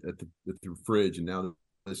soda at the fridge, and now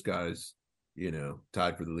this guy's,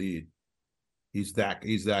 tied for the lead. He's that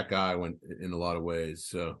guy in a lot of ways.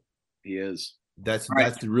 So he is. That's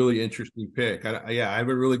a really interesting pick. I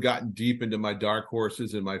haven't really gotten deep into my dark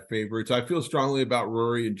horses and my favorites. I feel strongly about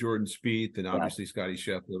Rory and Jordan Spieth and obviously Scottie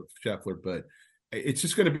Scheffler, but it's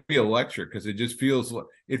just going to be electric because it just feels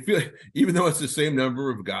even though it's the same number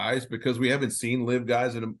of guys, because we haven't seen live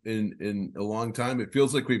guys in a long time, it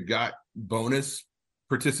feels like we've got bonus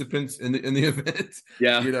participants in the event.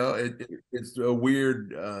 Yeah, it's a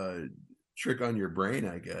weird trick on your brain,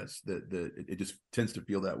 I guess, that it just tends to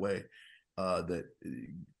feel that way. That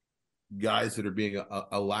guys that are being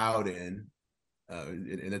allowed in,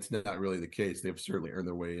 and that's not really the case. They've certainly earned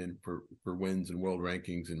their way in for wins and world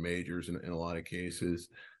rankings and majors in a lot of cases.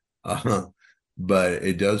 But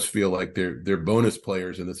it does feel like they're bonus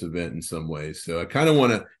players in this event in some ways. So I kind of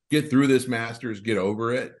want to get through this Masters, get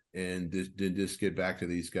over it, and just get back to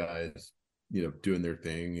these guys, doing their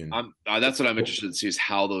thing. And that's what I'm interested in see is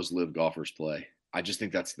how those live golfers play. I just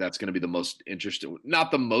think that's going to be the most interesting,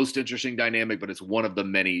 not the most interesting dynamic, but it's one of the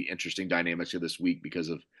many interesting dynamics of this week because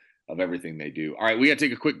of everything they do. All right, we got to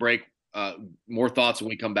take a quick break. More thoughts when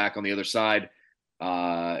we come back on the other side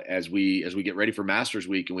as we get ready for Masters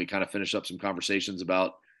Week, and we kind of finish up some conversations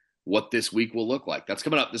about what this week will look like. That's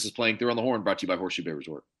coming up. This is Playing Through on the Horn, brought to you by Horseshoe Bay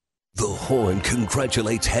Resort. The Horn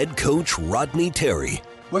congratulates head coach Rodney Terry.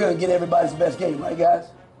 We're going to get everybody's best game, right, guys?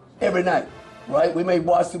 Every night, right? We may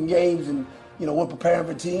watch some games and we're preparing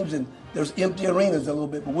for teams, and there's empty arenas a little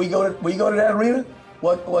bit. But we go to that arena,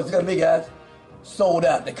 what's it going to be, guys? Sold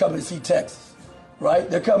out. They're coming to see Texas, right?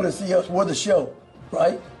 They're coming to see us. We're the show,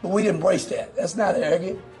 right? But we embrace that. That's not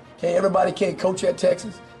arrogant. Okay, everybody can't coach at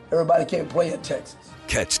Texas. Everybody can't play at Texas.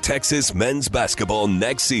 Catch Texas men's basketball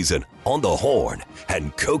next season on The Horn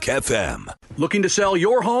and Coke FM. Looking to sell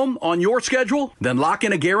your home on your schedule? Then lock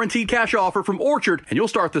in a guaranteed cash offer from Orchard, and you'll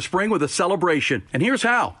start the spring with a celebration. And here's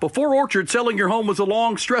how. Before Orchard, selling your home was a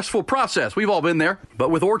long, stressful process. We've all been there. But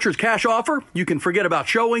with Orchard's cash offer, you can forget about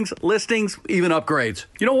showings, listings, even upgrades.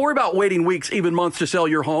 You don't worry about waiting weeks, even months to sell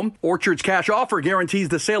your home. Orchard's cash offer guarantees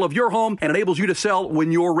the sale of your home and enables you to sell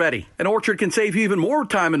when you're ready. And Orchard can save you even more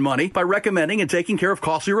time and money by recommending and taking care of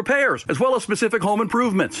costly repairs, as well as specific home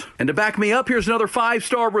improvements. And to back me up, here's another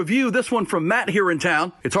 5-star review, this one from from Matt here in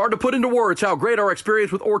town. It's hard to put into words how great our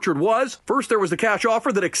experience with Orchard was. First, there was the cash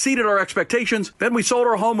offer that exceeded our expectations. Then we sold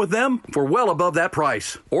our home with them for well above that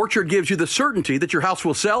price. Orchard gives you the certainty that your house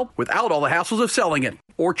will sell without all the hassles of selling it.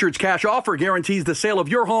 Orchard's cash offer guarantees the sale of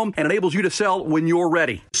your home and enables you to sell when you're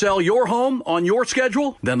ready. Sell your home on your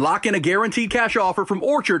schedule, then lock in a guaranteed cash offer from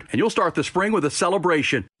Orchard, and you'll start the spring with a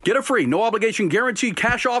celebration. Get a free, no-obligation guaranteed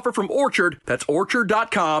cash offer from Orchard. That's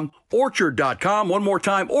Orchard.com. Orchard.com. One more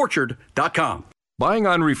time, Orchard.com. Buying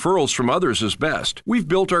on referrals from others is best. We've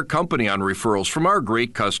built our company on referrals from our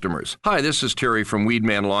great customers. Hi, this is Terry from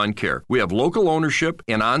Weedman Lawn Care. We have local ownership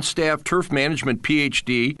and on-staff turf management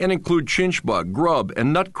PhD and include chinch bug, grub,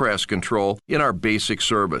 and nutgrass control in our basic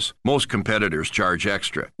service. Most competitors charge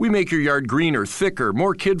extra. We make your yard greener, thicker,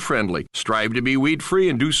 more kid-friendly. Strive to be weed-free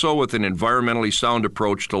and do so with an environmentally sound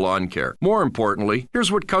approach to lawn care. More importantly,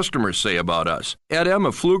 here's what customers say about us. Ed M.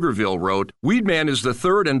 of Pflugerville wrote, Weedman is the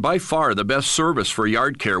third and by far the best service for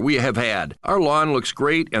yard care we have had. Our lawn looks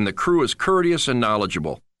great and the crew is courteous and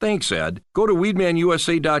knowledgeable. Thanks, Ed. Go to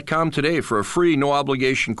WeedmanUSA.com today for a free,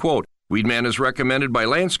 no-obligation quote. Weedman is recommended by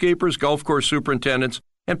landscapers, golf course superintendents,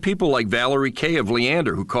 and people like Valerie Kay of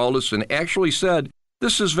Leander, who called us and actually said,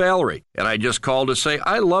 This is Valerie, and I just called to say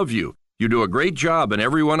I love you. You do a great job, and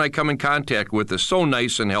everyone I come in contact with is so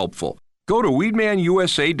nice and helpful. Go to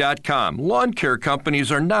WeedmanUSA.com. Lawn care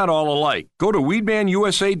companies are not all alike. Go to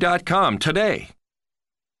WeedmanUSA.com today.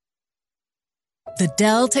 The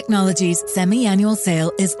Dell Technologies semi-annual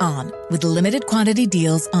sale is on with limited quantity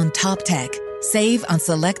deals on top tech. Save on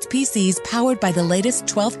select PCs powered by the latest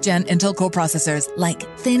 12th gen Intel Core processors like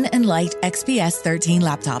thin and light XPS 13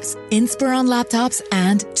 laptops, Inspiron laptops,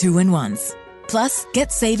 and 2-in-1s. Plus,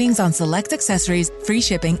 get savings on select accessories, free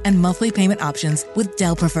shipping, and monthly payment options with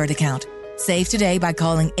Dell Preferred Account. Save today by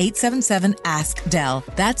calling 877-ASK-DELL.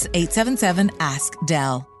 That's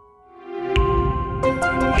 877-ASK-DELL.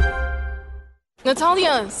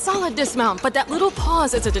 Natalia, solid dismount, but that little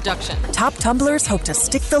pause is a deduction. Top tumblers hope to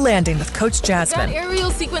stick the landing with Coach Jasmine. That aerial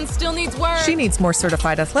sequence still needs work. She needs more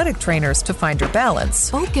certified athletic trainers to find her balance.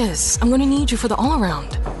 Focus. I'm going to need you for the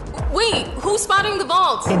all-around. Wait, who's spotting the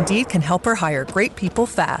vault? Indeed can help her hire great people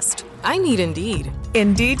fast. I need Indeed.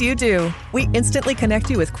 Indeed you do. We instantly connect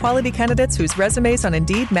you with quality candidates whose resumes on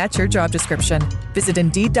Indeed match your job description. Visit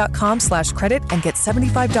Indeed.com/credit and get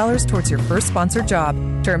 $75 towards your first sponsored job.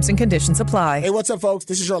 Terms and conditions apply. Hey, what's up, folks?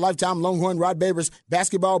 This is your lifetime Longhorn Rod Babers.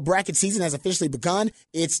 Basketball bracket season has officially begun.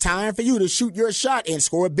 It's time for you to shoot your shot and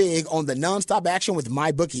score big on the nonstop action with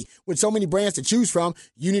MyBookie. With so many brands to choose from,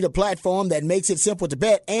 you need a platform that makes it simple to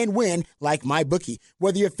bet and win like MyBookie.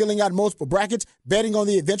 Whether you're filling out multiple brackets, betting on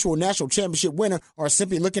the eventual national championship winner, or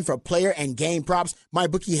simply looking for player and game props,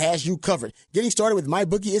 MyBookie has you covered. Getting started with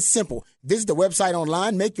MyBookie is simple. Visit the website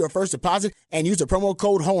online, make your first deposit, and use the promo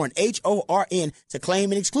code HORN, H-O-R-N, to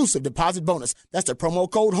claim an exclusive deposit bonus. That's the promo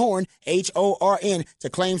code HORN, H-O-R-N, to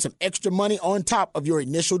claim some extra money on top of your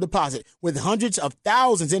initial deposit. With hundreds of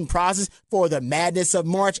thousands in prizes for the Madness of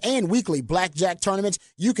March and weekly blackjack tournaments,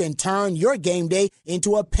 you can turn your game day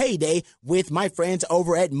into a payday with my friends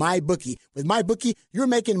over at MyBookie. With MyBookie, you're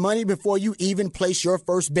making money before you even place your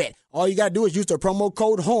first bet. All you got to do is use the promo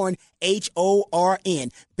code HORN, H-O-R-N.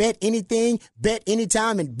 Bet anything, bet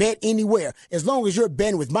anytime, and bet anywhere. As long as you're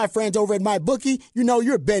betting with my friends over at MyBookie, you know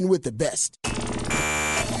you're betting with the best. The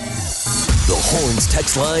Horns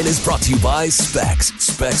text line is brought to you by Specs.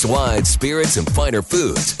 Specs Wine, Spirits, and Finer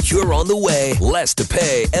Foods. You're on the way, less to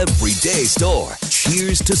pay, everyday store.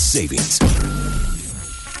 Cheers to savings.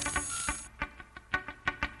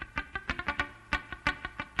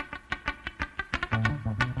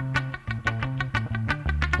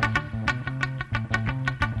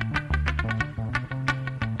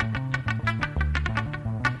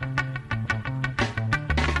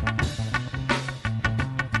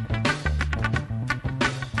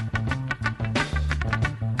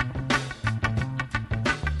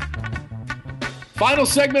 Final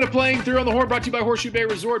segment of Playing Through on the Horn, brought to you by Horseshoe Bay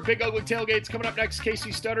Resort. Big Ugly Tailgates coming up next.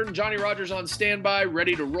 Casey Studdard and Johnny Rogers on standby,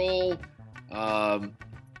 ready to roll.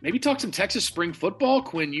 Maybe talk some Texas spring football.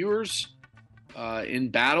 Quinn Ewers in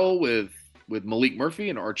battle with Malik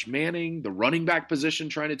Murphy and Arch Manning. The running back position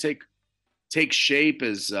trying to take shape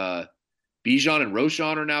as Bijan and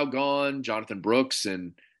Roschon are now gone. Jonathan Brooks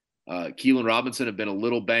and Keelan Robinson have been a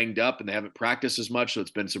little banged up, and they haven't practiced as much, so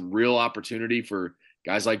it's been some real opportunity for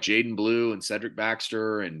guys like Jaden Blue and Cedric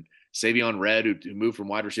Baxter and Savion Red, who moved from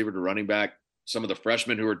wide receiver to running back. Some of the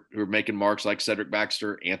freshmen who are making marks, like Cedric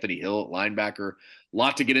Baxter, Anthony Hill at linebacker. A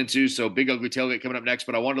lot to get into, so Big Ugly Tailgate coming up next.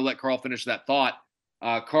 But I wanted to let Carl finish that thought.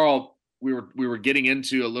 Carl, we were getting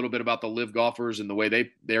into a little bit about the live golfers and the way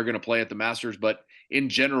they're going to play at the Masters. But in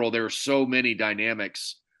general, there are so many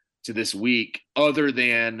dynamics to this week other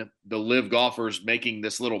than the live golfers making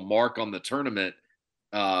this little mark on the tournament.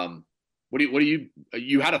 What do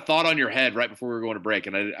you had a thought on your head right before we were going to break,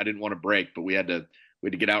 and I didn't want to break, but we had to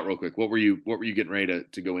get out real quick. What were you getting ready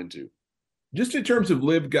to go into? Just in terms of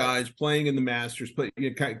live guys playing in the Masters,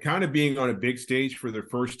 kind of being on a big stage for their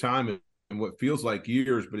first time in what feels like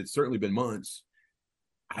years, but it's certainly been months.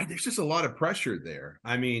 There's just a lot of pressure there.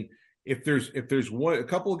 I mean, if there's a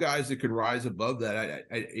couple of guys that could rise above that,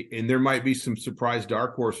 and there might be some surprise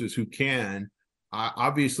dark horses who can.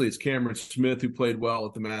 Obviously, it's Cameron Smith, who played well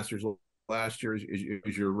at the Masters last year,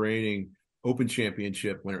 is your reigning Open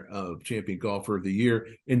Championship winner, champion golfer of the year,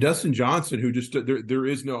 and Dustin Johnson, who just there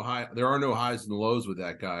is no high, there are no highs and lows with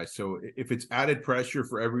that guy. So if it's added pressure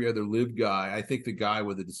for every other live guy, I think the guy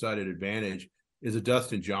with a decided advantage is a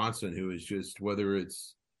Dustin Johnson, who is just, whether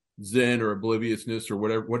it's zen or obliviousness or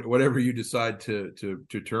whatever you decide to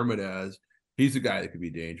term it as, he's a guy that could be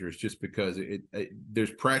dangerous just because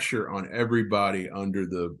there's pressure on everybody under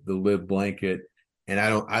the live blanket, and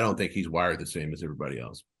I don't think he's wired the same as everybody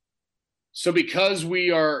else. So because we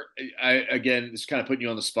are, again, this is kind of putting you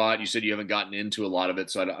on the spot. You said you haven't gotten into a lot of it,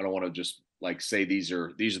 so I don't want to just like say these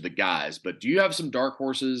are the guys. But do you have some dark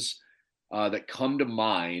horses that come to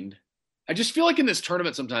mind? I just feel like in this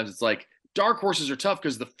tournament sometimes it's like dark horses are tough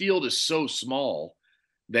because the field is so small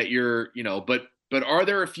that you're, but are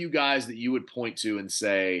there a few guys that you would point to and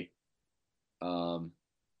say,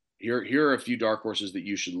 here are a few dark horses that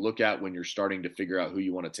you should look at when you're starting to figure out who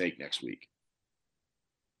you want to take next week?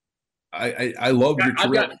 I love your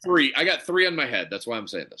career. I got three on my head. That's why I'm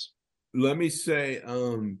saying this. Let me say,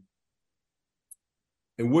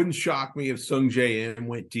 it wouldn't shock me if Sung J M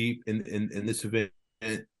went deep in this event.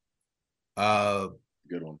 Good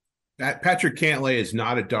one. Patrick Cantlay is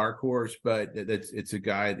not a dark horse, but it's a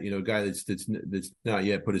guy, that's not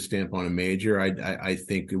yet put a stamp on a major. I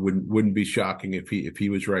think it wouldn't be shocking if he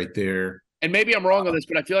was right there. And maybe I'm wrong on this,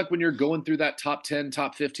 but I feel like when you're going through that top 10,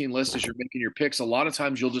 top 15 list as you're making your picks, a lot of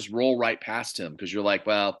times you'll just roll right past him because you're like,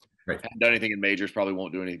 well, right. I haven't done anything in majors, probably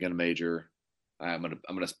won't do anything in a major. I'm gonna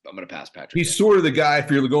pass Patrick. He's sort of the guy, if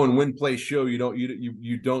you're going win, play, show,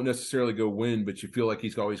 you don't necessarily go win, but you feel like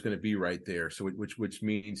he's always going to be right there. So which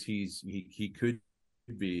means he could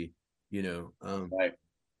be, right.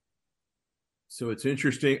 So it's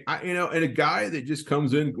interesting, and a guy that just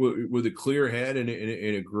comes in with a clear head and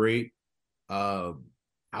a great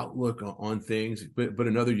outlook on things, but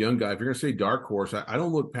another young guy. If you're going to say dark horse, I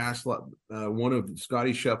don't look past one of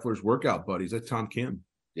Scotty Scheffler's workout buddies. That's Tom Kim.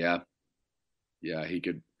 Yeah, he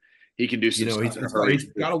can do some stuff. He's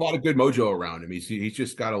got a lot of good mojo around him. He's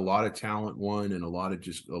just got a lot of talent, and a lot of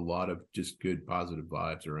just good positive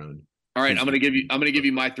vibes around him. All right, I'm gonna give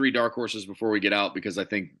you my three dark horses before we get out, because I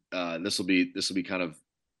think this will be kind of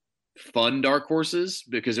fun dark horses,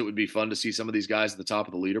 because it would be fun to see some of these guys at the top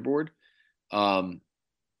of the leaderboard.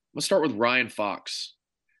 Let's start with Ryan Fox.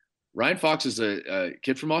 Ryan Fox is a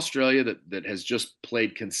kid from Australia that has just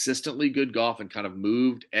played consistently good golf and kind of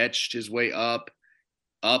etched his way up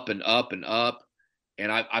and up and up.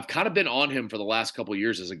 And I've kind of been on him for the last couple of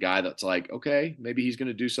years as a guy that's like, okay, maybe he's going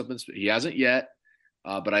to do something. He hasn't yet,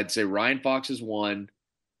 but I'd say Ryan Fox is one.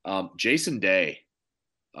 Jason Day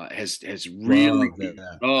has really,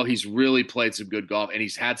 he's really played some good golf, and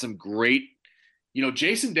he's had some great,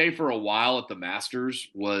 Jason Day for a while at the Masters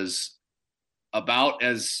was about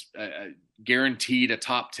as guaranteed a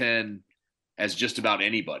top 10 as just about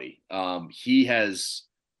anybody.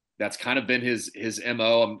 That's kind of been his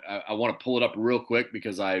MO. I want to pull it up real quick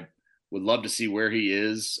because I would love to see where he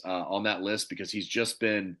is on that list, because he's just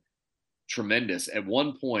been tremendous. At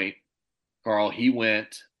one point, Carl, he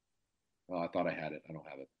went, I thought I had it. I don't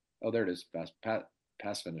have it. Oh, there it is.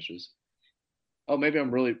 Pass finishes. Oh, maybe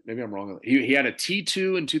I'm wrong. He had a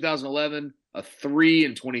T2 in 2011, a 3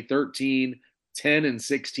 in 2013, 10 and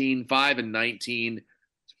 16, 5 and 19,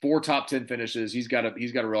 4 top 10 finishes. He's got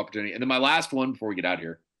a real opportunity. And then my last one before we get out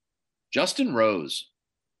here, Justin Rose.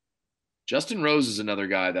 Justin Rose is another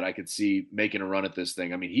guy that I could see making a run at this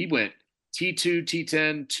thing. I mean, he went T2,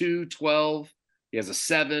 T10, 2, 12. He has a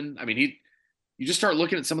 7. I mean, you just start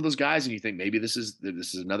looking at some of those guys and you think maybe this is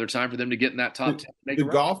another time for them to get in that top 10. The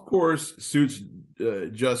golf course suits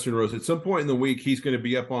Justin Rose. At some point in the week, he's going to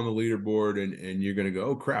be up on the leaderboard, and you're going to go,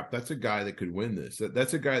 oh, crap, that's a guy that could win this.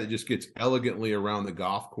 That's a guy that just gets elegantly around the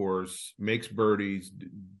golf course, makes birdies,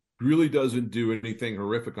 really doesn't do anything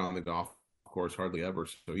horrific on the golf course, hardly ever.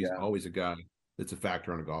 So he's always a guy that's a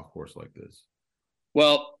factor on a golf course like this.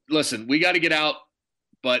 Well, listen, we got to get out.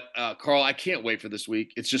 But Carl, I can't wait for this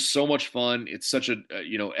week. It's just so much fun. It's such a,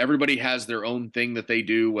 everybody has their own thing that they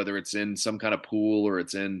do, whether it's in some kind of pool or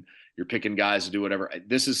it's in, you're picking guys to do whatever.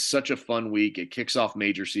 This is such a fun week. It kicks off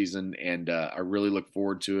major season, and I really look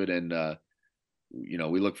forward to it. And,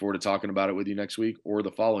 we look forward to talking about it with you next week or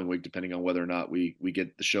the following week, depending on whether or not we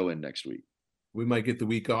get the show in next week. We might get the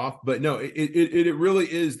week off, but no, it really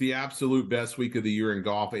is the absolute best week of the year in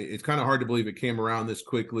golf. It's kind of hard to believe it came around this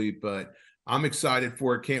quickly, but I'm excited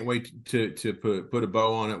for it. Can't wait to put a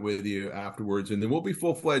bow on it with you afterwards, and then we'll be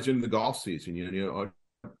full-fledged into the golf season.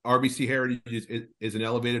 RBC Heritage is an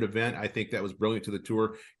elevated event. I think that was brilliant to the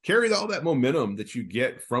tour. Carry all that momentum that you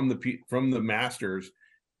get from the Masters,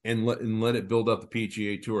 and let it build up the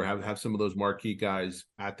PGA Tour. Have some of those marquee guys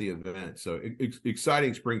at the event. So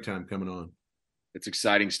exciting springtime coming on. It's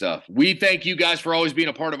exciting stuff. We thank you guys for always being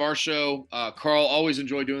a part of our show. Carl, always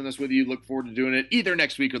enjoy doing this with you. Look forward to doing it either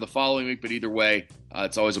next week or the following week, but either way,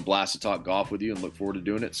 it's always a blast to talk golf with you, and look forward to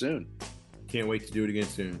doing it soon. Can't wait to do it again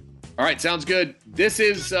soon. All right, sounds good. This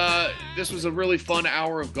was a really fun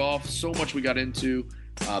hour of golf. So much we got into.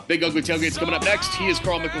 Big Ugly Tailgate's coming up next. He is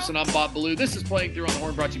Carl Mickelson. I'm Bob Ballou. This is Playing Through on the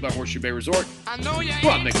Horn, brought to you by Horseshoe Bay Resort. Go out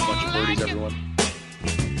and make a bunch of birdies, everyone.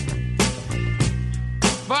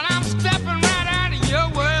 But I'm stepping right out of your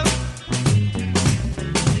world.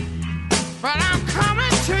 But I'm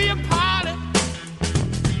coming to your party.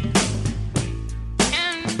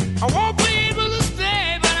 And I won't be able to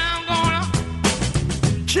stay, but I'm gonna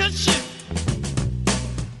kiss you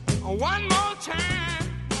one more time.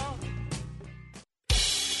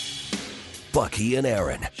 Bucky and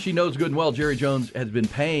Aaron. She knows good and well Jerry Jones has been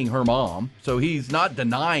paying her mom, so he's not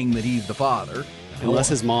denying that he's the father. Unless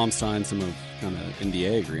his mom signed some kind of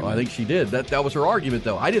NDA agreement. Well, I think she did. That was her argument,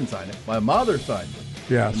 though. I didn't sign it. My mother signed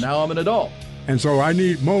it. Yes. And now I'm an adult. And so I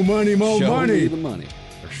need more money, more Show money. me the money.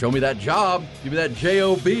 Or show me that job. Give me that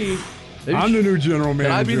job. Maybe I'm the new general manager.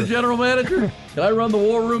 Can I be the general manager? Can I run the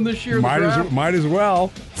war room this year? Might as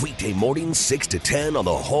well. Weekday mornings 6 to 10 on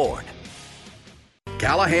the Horn.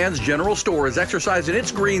 Callahan's General Store is exercising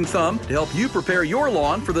its green thumb to help you prepare your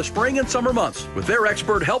lawn for the spring and summer months with their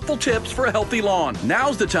expert helpful tips for a healthy lawn.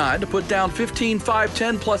 Now's the time to put down 15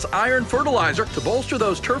 5-10 plus iron fertilizer to bolster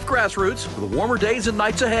those turf grass roots for the warmer days and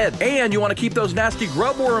nights ahead. And you want to keep those nasty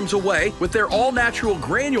grub worms away with their all-natural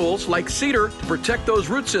granules like cedar to protect those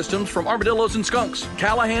root systems from armadillos and skunks.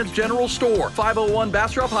 Callahan's General Store, 501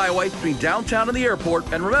 Bastrop Highway between downtown and the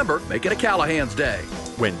airport. And remember, make it a Callahan's Day.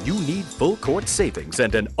 When you need full court savings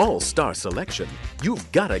and an all-star selection,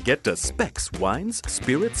 you've got to get to Specs Wines,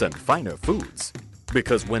 Spirits, and Finer Foods.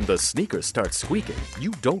 Because when the sneakers start squeaking,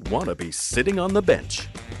 you don't want to be sitting on the bench.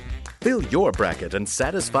 Fill your bracket and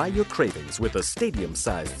satisfy your cravings with a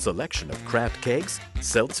stadium-sized selection of craft kegs,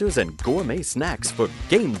 seltzers, and gourmet snacks for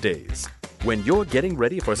game days. When you're getting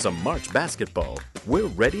ready for some March basketball, we're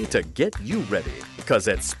ready to get you ready. Because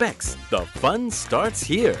at Specs, the fun starts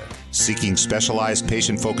here. Seeking specialized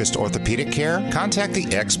patient-focused orthopedic care? Contact the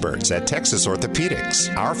experts at Texas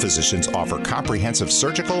Orthopedics. Our physicians offer comprehensive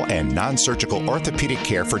surgical and non-surgical orthopedic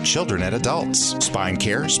care for children and adults. Spine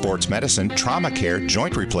care, sports medicine, trauma care,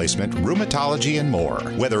 joint replacement, rheumatology, and more.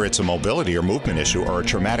 Whether it's a mobility or movement issue or a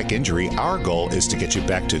traumatic injury, our goal is to get you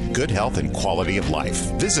back to good health and quality of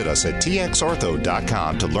life. Visit us at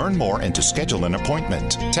txortho.com to learn more and to schedule an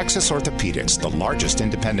appointment. Texas Orthopedics, the largest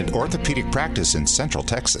independent orthopedic practice in Central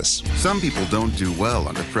Texas. Some people don't do well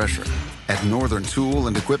under pressure. At Northern Tool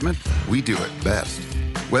and Equipment, we do it best.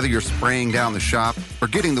 Whether you're spraying down the shop or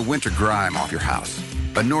getting the winter grime off your house,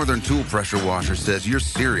 a Northern Tool pressure washer says you're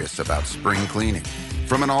serious about spring cleaning.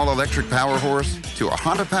 From an all-electric power horse to a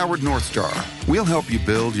Honda-powered North Star, we'll help you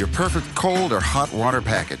build your perfect cold or hot water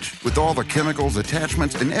package with all the chemicals,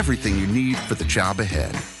 attachments, and everything you need for the job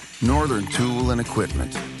ahead. Northern Tool and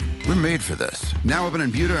Equipment. We're made for this. Now open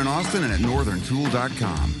in Buda and Austin and at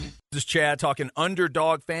northerntool.com. This is Chad talking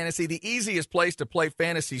Underdog Fantasy, the easiest place to play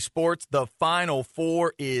fantasy sports. The Final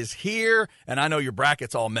Four is here, and I know your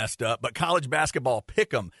bracket's all messed up, but college basketball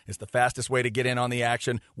Pick'em is the fastest way to get in on the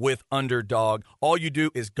action with Underdog. All you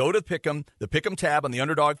do is go to Pick'em, the Pick'em tab on the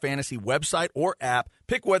Underdog Fantasy website or app.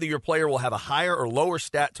 Pick whether your player will have a higher or lower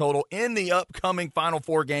stat total in the upcoming Final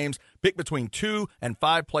Four games. Pick between 2 and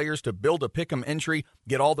 5 players to build a Pick'em entry.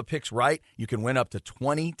 Get all the picks right. You can win up to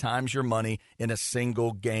 20 times your money in a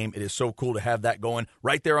single game. It is so cool to have that going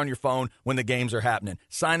right there on your phone when the games are happening.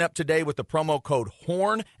 Sign up today with the promo code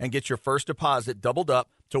HORN and get your first deposit doubled up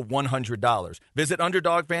to $100. Visit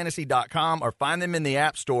UnderdogFantasy.com or find them in the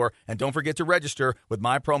App Store. And don't forget to register with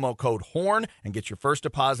my promo code HORN and get your first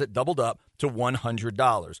deposit doubled up to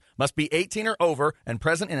 $100. Must be 18 or over and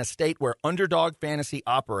present in a state where Underdog Fantasy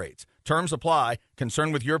operates. Terms apply.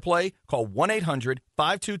 Concerned with your play? Call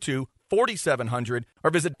 1-800-522-4700 or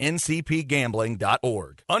visit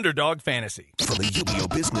ncpgambling.org. Underdog Fantasy. From the UBEO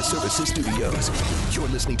Business Services Studios, you're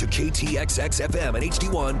listening to KTXX-FM and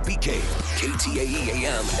HD1 BK,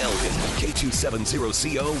 KTAE-AM Elgin,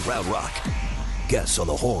 K270CO Round Rock. Guests on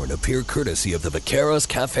the horn appear courtesy of the Vaqueros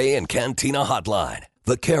Cafe and Cantina Hotline.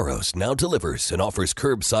 Vaqueros now delivers and offers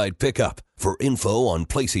curbside pickup. For info on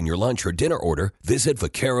placing your lunch or dinner order, visit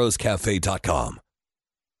vaqueroscafe.com.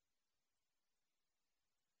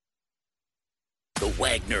 The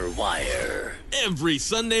Wagner Wire. Every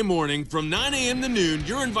Sunday morning from 9 a.m. to noon,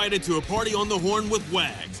 you're invited to a party on the horn with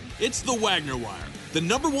Wags. It's the Wagner Wire, the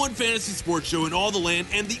 #1 fantasy sports show in all the land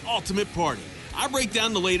and the ultimate party. I break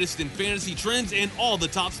down the latest in fantasy trends and all the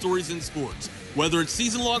top stories in sports. Whether it's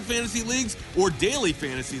season-long fantasy leagues or daily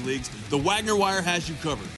fantasy leagues, the Wagner Wire has you covered.